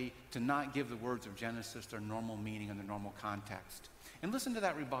to not give the words of Genesis their normal meaning and their normal context? And listen to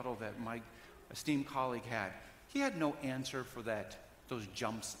that rebuttal that my esteemed colleague had. He had no answer for those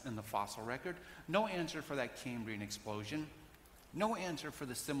jumps in the fossil record, no answer for that Cambrian explosion, no answer for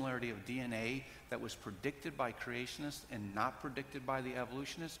the similarity of DNA that was predicted by creationists and not predicted by the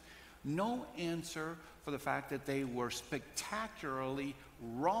evolutionists, no answer for the fact that they were spectacularly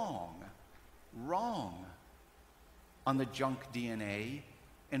wrong on the junk DNA,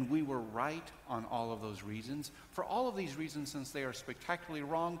 and we were right on all of those reasons. For all of these reasons, since they are spectacularly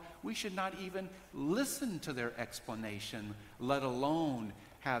wrong, we should not even listen to their explanation, let alone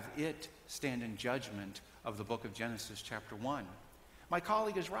have it stand in judgment of the book of Genesis chapter 1. My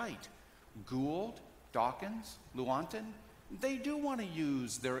colleague is right. Gould, Dawkins, Lewontin, they do want to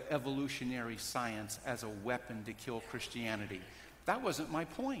use their evolutionary science as a weapon to kill Christianity. That wasn't my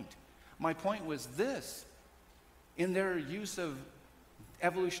point. My point was this: in their use of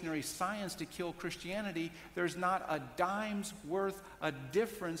evolutionary science to kill Christianity, there's not a dime's worth of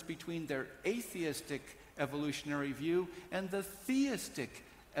difference between their atheistic evolutionary view and the theistic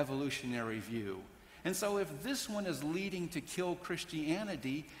evolutionary view. And so if this one is leading to kill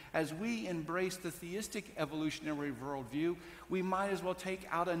Christianity, as we embrace the theistic evolutionary worldview, we might as well take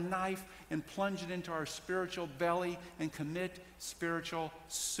out a knife and plunge it into our spiritual belly and commit spiritual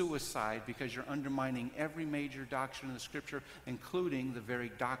suicide, because you're undermining every major doctrine of the Scripture, including the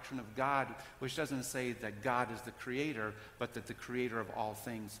very doctrine of God, which doesn't say that God is the creator, but that the creator of all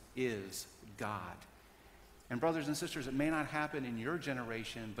things is God. And brothers and sisters, it may not happen in your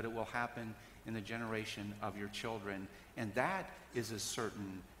generation, but it will happen in the generation of your children. And that is as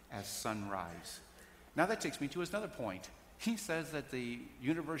certain as sunrise. Now that takes me to another point. He says that the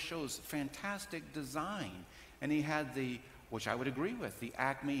universe shows fantastic design. And he had which I would agree with, the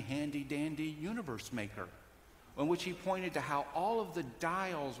Acme handy-dandy universe maker, in which he pointed to how all of the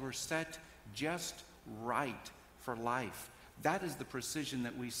dials were set just right for life. That is the precision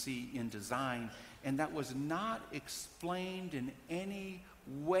that we see in design, and that was not explained in any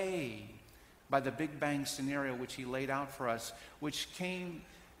way by the Big Bang scenario which he laid out for us, which came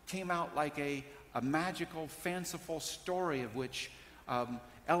out like a magical, fanciful story of which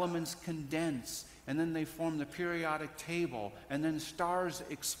elements condense, and then they form the periodic table, and then stars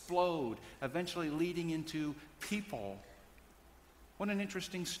explode, eventually leading into people. What an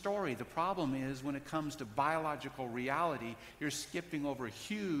interesting story. The problem is, when it comes to biological reality, you're skipping over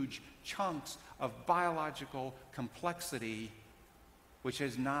huge chunks of biological complexity, which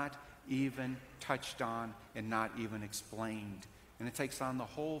is not even touched on and not even explained. And it takes on the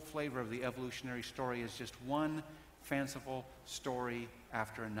whole flavor of the evolutionary story as just one fanciful story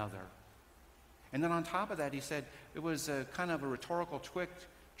after another. And then on top of that, he said it was a kind of a rhetorical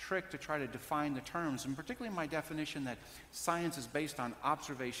trick to try to define the terms, and particularly my definition that science is based on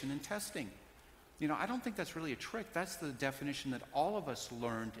observation and testing. You know, I don't think that's really a trick. That's the definition that all of us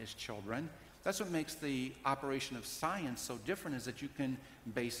learned as children. That's what makes the operation of science so different, is that you can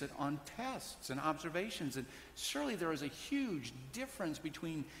base it on tests and observations. And surely there is a huge difference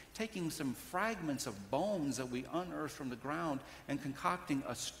between taking some fragments of bones that we unearthed from the ground and concocting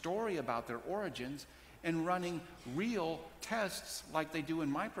a story about their origins, and running real tests like they do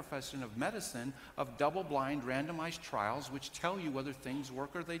in my profession of medicine, of double-blind randomized trials which tell you whether things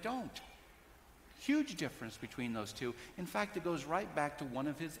work or they don't. Huge difference between those two. In fact, it goes right back to one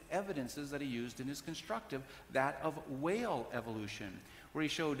of his evidences that he used in his constructive, that of whale evolution, where he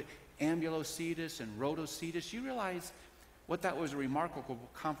showed ambulocetus and rhodocetus. You realize what that was a remarkable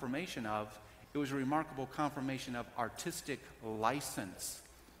confirmation of? It was a remarkable confirmation of artistic license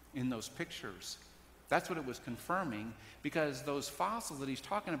in those pictures. That's what it was confirming, because those fossils that he's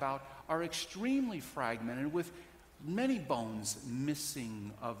talking about are extremely fragmented, with many bones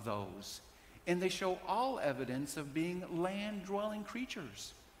missing of those. And they show all evidence of being land-dwelling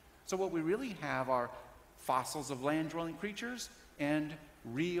creatures. So what we really have are fossils of land-dwelling creatures and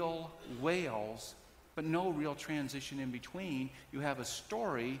real whales, but no real transition in between. You have a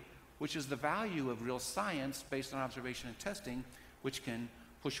story, which is the value of real science based on observation and testing, which can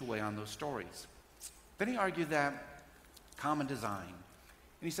push away on those stories. Then he argued that common design.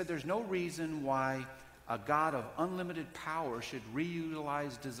 And he said there's no reason why a God of unlimited power should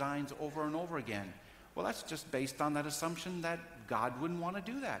reutilize designs over and over again. Well, that's just based on that assumption that God wouldn't want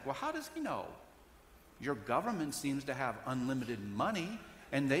to do that. Well, how does he know? Your government seems to have unlimited money,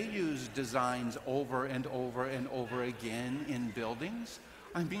 and they use designs over and over and over again in buildings.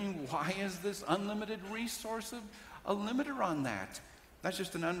 I mean, why is this unlimited resource a limiter on that? That's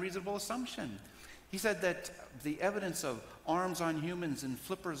just an unreasonable assumption. He said that the evidence of arms on humans and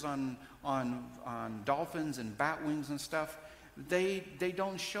flippers on dolphins and bat wings and stuff, they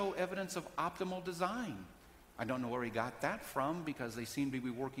don't show evidence of optimal design. I don't know where he got that from, because they seem to be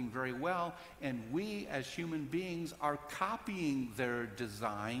working very well, and we as human beings are copying their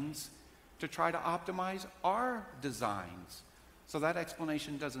designs to try to optimize our designs. So that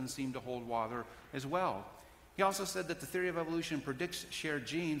explanation doesn't seem to hold water as well. He also said that the theory of evolution predicts shared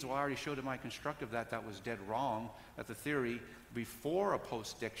genes. Well, I already showed in my constructive that was dead wrong, that the theory before a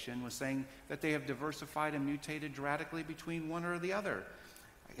post-diction was saying that they have diversified and mutated radically between one or the other.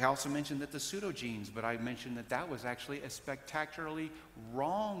 He also mentioned that the pseudogenes, but I mentioned that was actually a spectacularly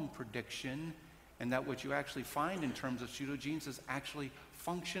wrong prediction, and that what you actually find in terms of pseudogenes is actually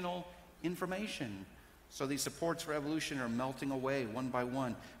functional information. So these supports for evolution are melting away one by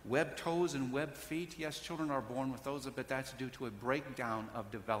one. Webbed toes and webbed feet, yes, children are born with those, but that's due to a breakdown of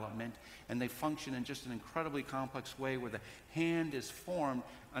development, and they function in just an incredibly complex way where the hand is formed,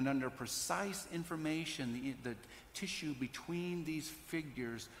 and under precise information, the tissue between these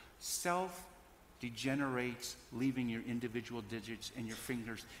figures self-degenerates, leaving your individual digits and your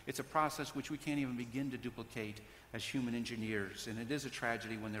fingers. It's a process which we can't even begin to duplicate as human engineers, and it is a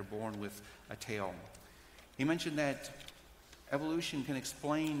tragedy when they're born with a tail. He mentioned that evolution can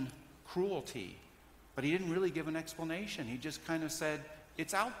explain cruelty, but he didn't really give an explanation. He just kind of said,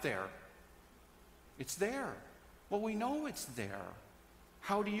 it's out there. It's there. Well, we know it's there.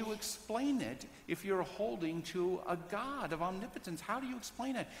 How do you explain it if you're holding to a God of omnipotence? How do you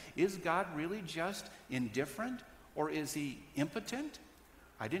explain it? Is God really just indifferent, or is he impotent?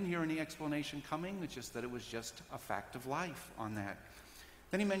 I didn't hear any explanation coming. It's just that it was just a fact of life on that.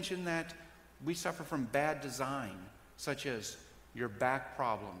 Then he mentioned that we suffer from bad design, such as your back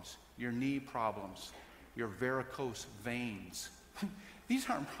problems, your knee problems, your varicose veins. These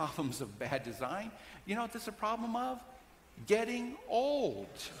aren't problems of bad design. You know what this is a problem of? Getting old.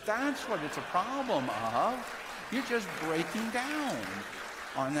 That's what it's a problem of. You're just breaking down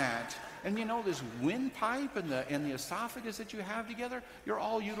on that. And you know, this windpipe and the esophagus that you have together, you're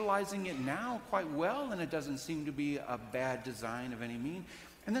all utilizing it now quite well, and it doesn't seem to be a bad design of any mean.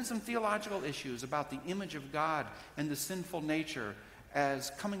 And then some theological issues about the image of God and the sinful nature as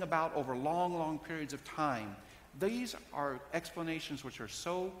coming about over long, long periods of time. These are explanations which are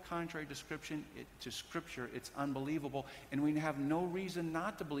so contrary to Scripture, it's unbelievable. And we have no reason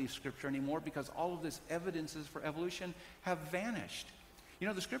not to believe Scripture anymore because all of this evidences for evolution have vanished. You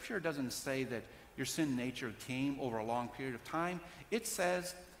know, the Scripture doesn't say that your sin nature came over a long period of time. It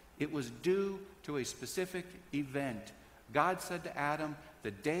says it was due to a specific event. God said to Adam,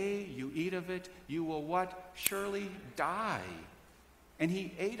 the day you eat of it, you will what? Surely die. And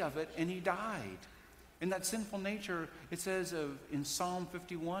he ate of it and he died. In that sinful nature, it says in Psalm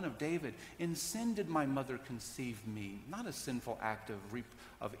 51 of David, in sin did my mother conceive me. Not a sinful act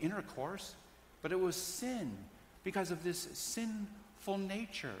of intercourse, but it was sin because of this sinful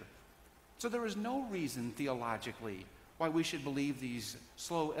nature. So there is no reason theologically why we should believe these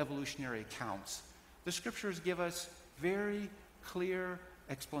slow evolutionary accounts. The Scriptures give us very clear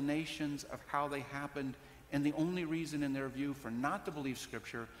explanations of how they happened, and the only reason in their view for not to believe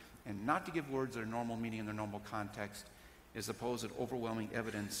Scripture and not to give words their normal meaning in their normal context is supposed overwhelming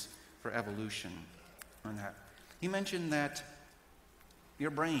evidence for evolution on that. He mentioned that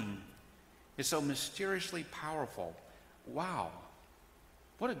your brain is so mysteriously powerful. Wow.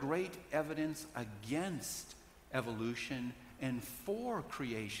 What a great evidence against evolution and for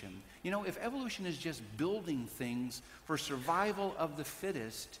creation. You know, if evolution is just building things for survival of the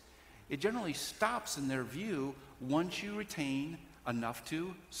fittest, it generally stops in their view once you retain enough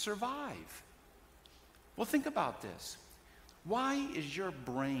to survive. Well, think about this. Why is your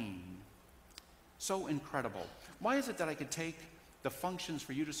brain so incredible? Why is it that I could take the functions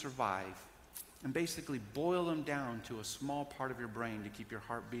for you to survive and basically boil them down to a small part of your brain to keep your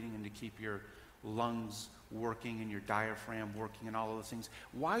heart beating and to keep your lungs working and your diaphragm working and all of those things?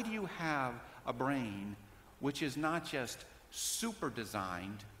 Why do you have a brain which is not just super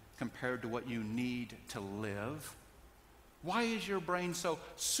designed compared to what you need to live? Why is your brain so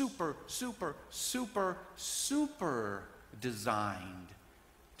super designed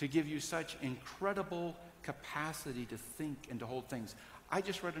to give you such incredible capacity to think and to hold things? I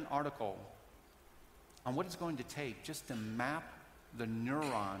just read an article on what it's going to take just to map the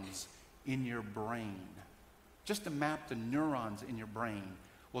neurons in your brain. Just to map the neurons in your brain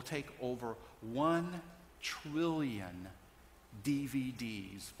will take over 1 trillion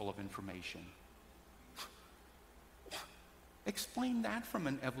DVDs full of information. Explain that from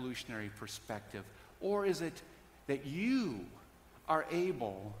an evolutionary perspective. Or is it that you are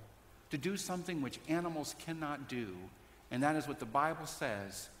able to do something which animals cannot do, and that is what the Bible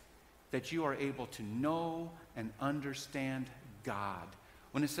says, that you are able to know and understand God?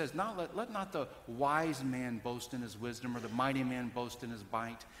 When it says, let not the wise man boast in his wisdom, or the mighty man boast in his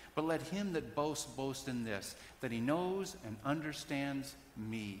might, but let him that boasts boast in this, that he knows and understands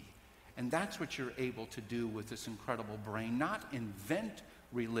me. And that's what you're able to do with this incredible brain. Not invent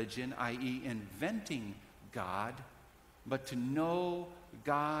religion, i.e. inventing God, but to know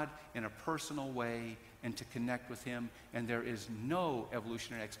God in a personal way and to connect with him. And there is no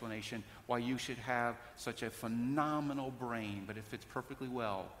evolutionary explanation why you should have such a phenomenal brain, but it fits perfectly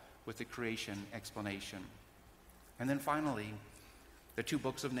well with the creation explanation. And then finally, the 2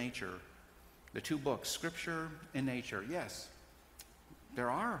 books of nature. The 2 books, Scripture and nature. Yes,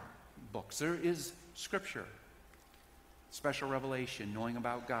 there are books. There is Scripture, special revelation, knowing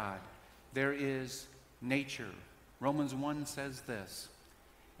about God. There is nature. Romans 1 says this,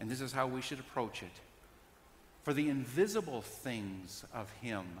 and this is how we should approach it. For the invisible things of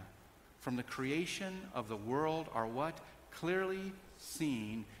him from the creation of the world are what? Clearly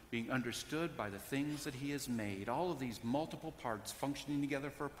seen, being understood by the things that he has made. All of these multiple parts functioning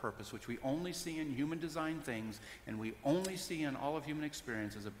together for a purpose, which we only see in human designed things, and we only see in all of human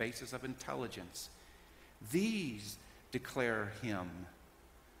experience as a basis of intelligence. These declare him.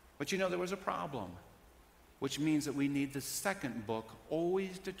 But you know, there was a problem, which means that we need the second book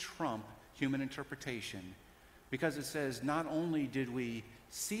always to trump human interpretation. Because it says, not only did we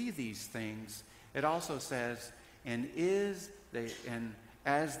see these things, it also says, and as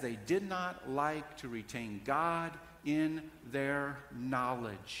they did not like to retain God in their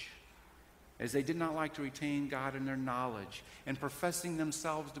knowledge. As they did not like to retain God in their knowledge, and professing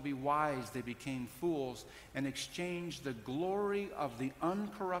themselves to be wise, they became fools and exchanged the glory of the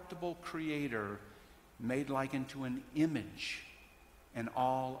uncorruptible Creator, made like unto an image, and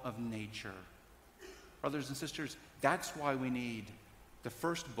all of nature. Brothers and sisters, that's why we need the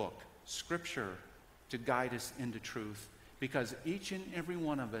first book, Scripture, to guide us into truth. Because each and every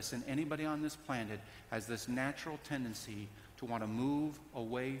one of us and anybody on this planet has this natural tendency to want to move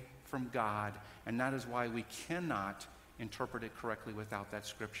away from God. And that is why we cannot interpret it correctly without that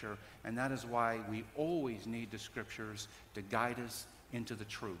Scripture. And that is why we always need the Scriptures to guide us into the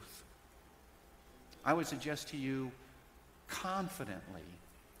truth. I would suggest to you confidently,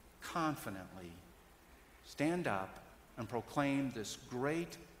 stand up and proclaim this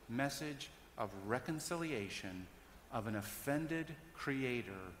great message of reconciliation of an offended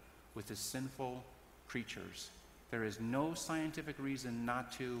Creator with his sinful creatures. There is no scientific reason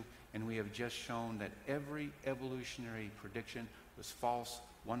not to, and we have just shown that every evolutionary prediction was false,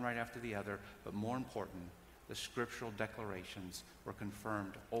 one right after the other, but more important, the scriptural declarations were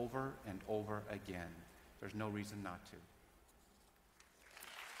confirmed over and over again. There's no reason not to.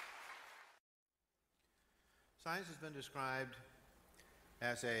 Science has been described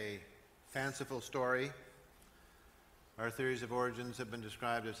as a fanciful story. Our theories of origins have been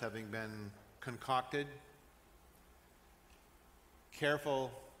described as having been concocted.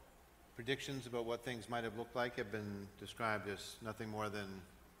 Careful predictions about what things might have looked like have been described as nothing more than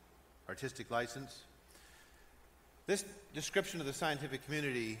artistic license. This description of the scientific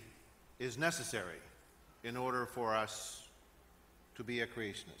community is necessary in order for us to be a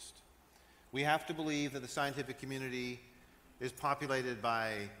creationist. We have to believe that the scientific community is populated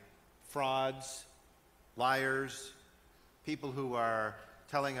by frauds, liars, people who are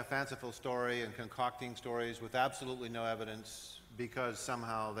telling a fanciful story and concocting stories with absolutely no evidence because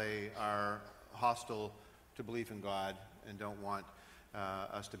somehow they are hostile to belief in God and don't want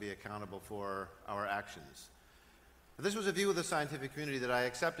us to be accountable for our actions. This was a view of the scientific community that I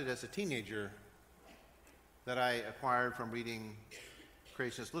accepted as a teenager, that I acquired from reading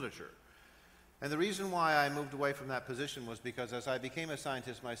creationist literature. And the reason why I moved away from that position was because as I became a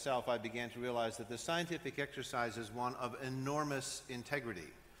scientist myself, I began to realize that the scientific exercise is one of enormous integrity.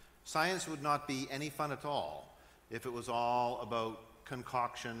 Science would not be any fun at all if it was all about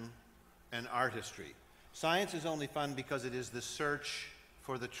concoction and artistry. Science is only fun because it is the search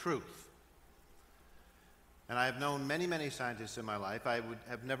for the truth. And I have known many, many scientists in my life. I would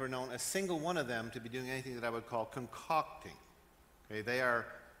have never known a single one of them to be doing anything that I would call concocting. Okay, they are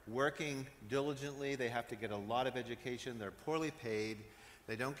working diligently. They have to get a lot of education. They're poorly paid.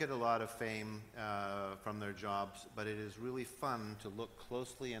 They don't get a lot of fame from their jobs, but it is really fun to look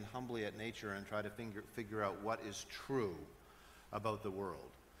closely and humbly at nature and try to figure out what is true about the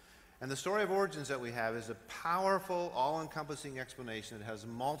world. And the story of origins that we have is a powerful, all-encompassing explanation that has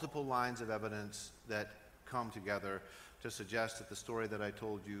multiple lines of evidence that come together to suggest that the story that I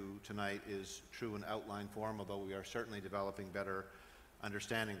told you tonight is true in outline form, although we are certainly developing better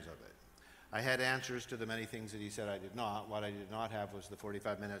understandings of it. I had answers to the many things that he said I did not. What I did not have was the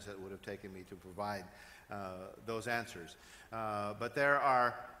 45 minutes that would have taken me to provide those answers. But there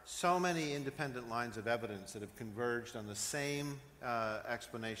are so many independent lines of evidence that have converged on the same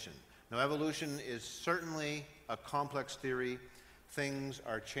explanation. Now, evolution is certainly a complex theory. Things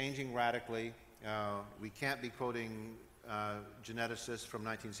are changing radically. We can't be quoting geneticists from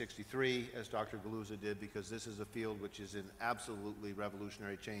 1963, as Dr. Galuza did, because this is a field which is in absolutely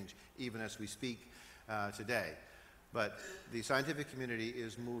revolutionary change, even as we speak today. But the scientific community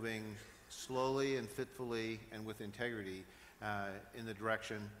is moving slowly and fitfully and with integrity in the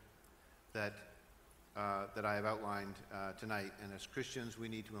direction that I have outlined tonight. And as Christians, we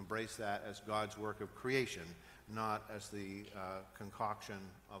need to embrace that as God's work of creation, not as the concoction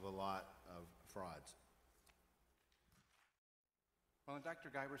of a lot of frauds. Well, in Dr.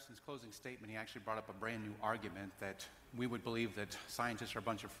 Giverson's closing statement, he actually brought up a brand new argument that we would believe that scientists are a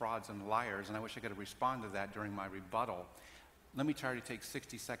bunch of frauds and liars, and I wish I could respond to that during my rebuttal. Let me try to take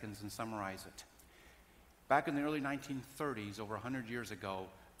 60 seconds and summarize it. Back in the early 1930s, over 100 years ago,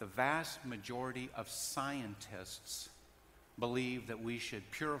 the vast majority of scientists believed that we should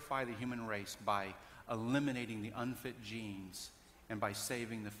purify the human race by eliminating the unfit genes and by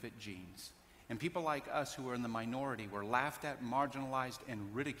saving the fit genes. And people like us who were in the minority were laughed at, marginalized,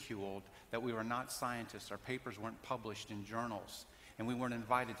 and ridiculed that we were not scientists. Our papers weren't published in journals, and we weren't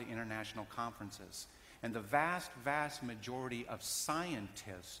invited to international conferences. And the vast, vast majority of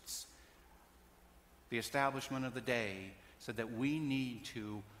scientists, the establishment of the day, said that we need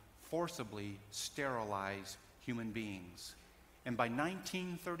to forcibly sterilize human beings. And by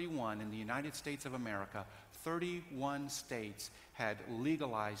 1931, in the United States of America, 31 states had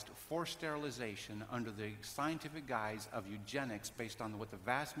legalized forced sterilization under the scientific guise of eugenics based on what the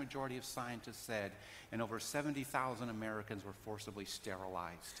vast majority of scientists said, and over 70,000 Americans were forcibly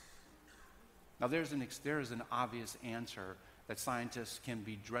sterilized. Now there is an obvious answer that scientists can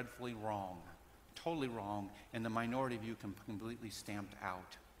be dreadfully wrong, totally wrong, and the minority view can be completely stamped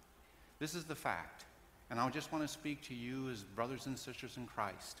out. This is the fact, and I just want to speak to you as brothers and sisters in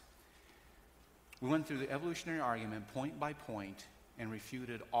Christ. We went through the evolutionary argument point by point and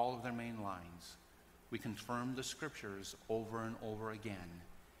refuted all of their main lines. We confirmed the scriptures over and over again.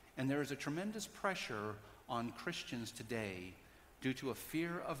 And there is a tremendous pressure on Christians today due to a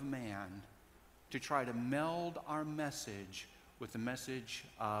fear of man to try to meld our message with the message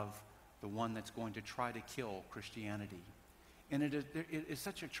of the one that's going to try to kill Christianity. And it is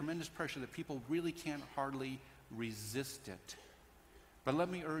such a tremendous pressure that people really can't hardly resist it. But let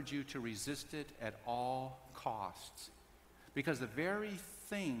me urge you to resist it at all costs. Because the very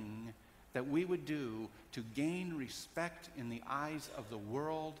thing that we would do to gain respect in the eyes of the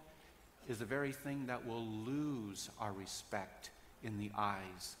world is the very thing that will lose our respect in the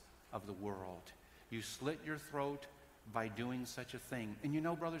eyes of the world. You slit your throat by doing such a thing. And you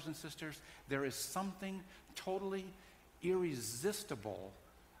know, brothers and sisters, there is something totally irresistible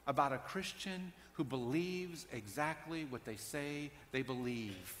about a Christian who believes exactly what they say they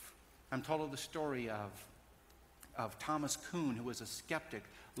believe. I'm told of the story of Thomas Kuhn, who was a skeptic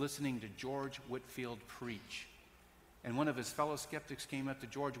listening to George Whitefield preach. And one of his fellow skeptics came up to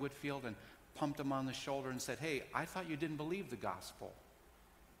George Whitefield and pumped him on the shoulder and said, "Hey, I thought you didn't believe the gospel."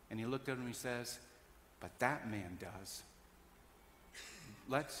 And he looked at him and he says, "But that man does."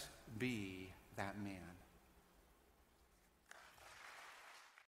 Let's be that man.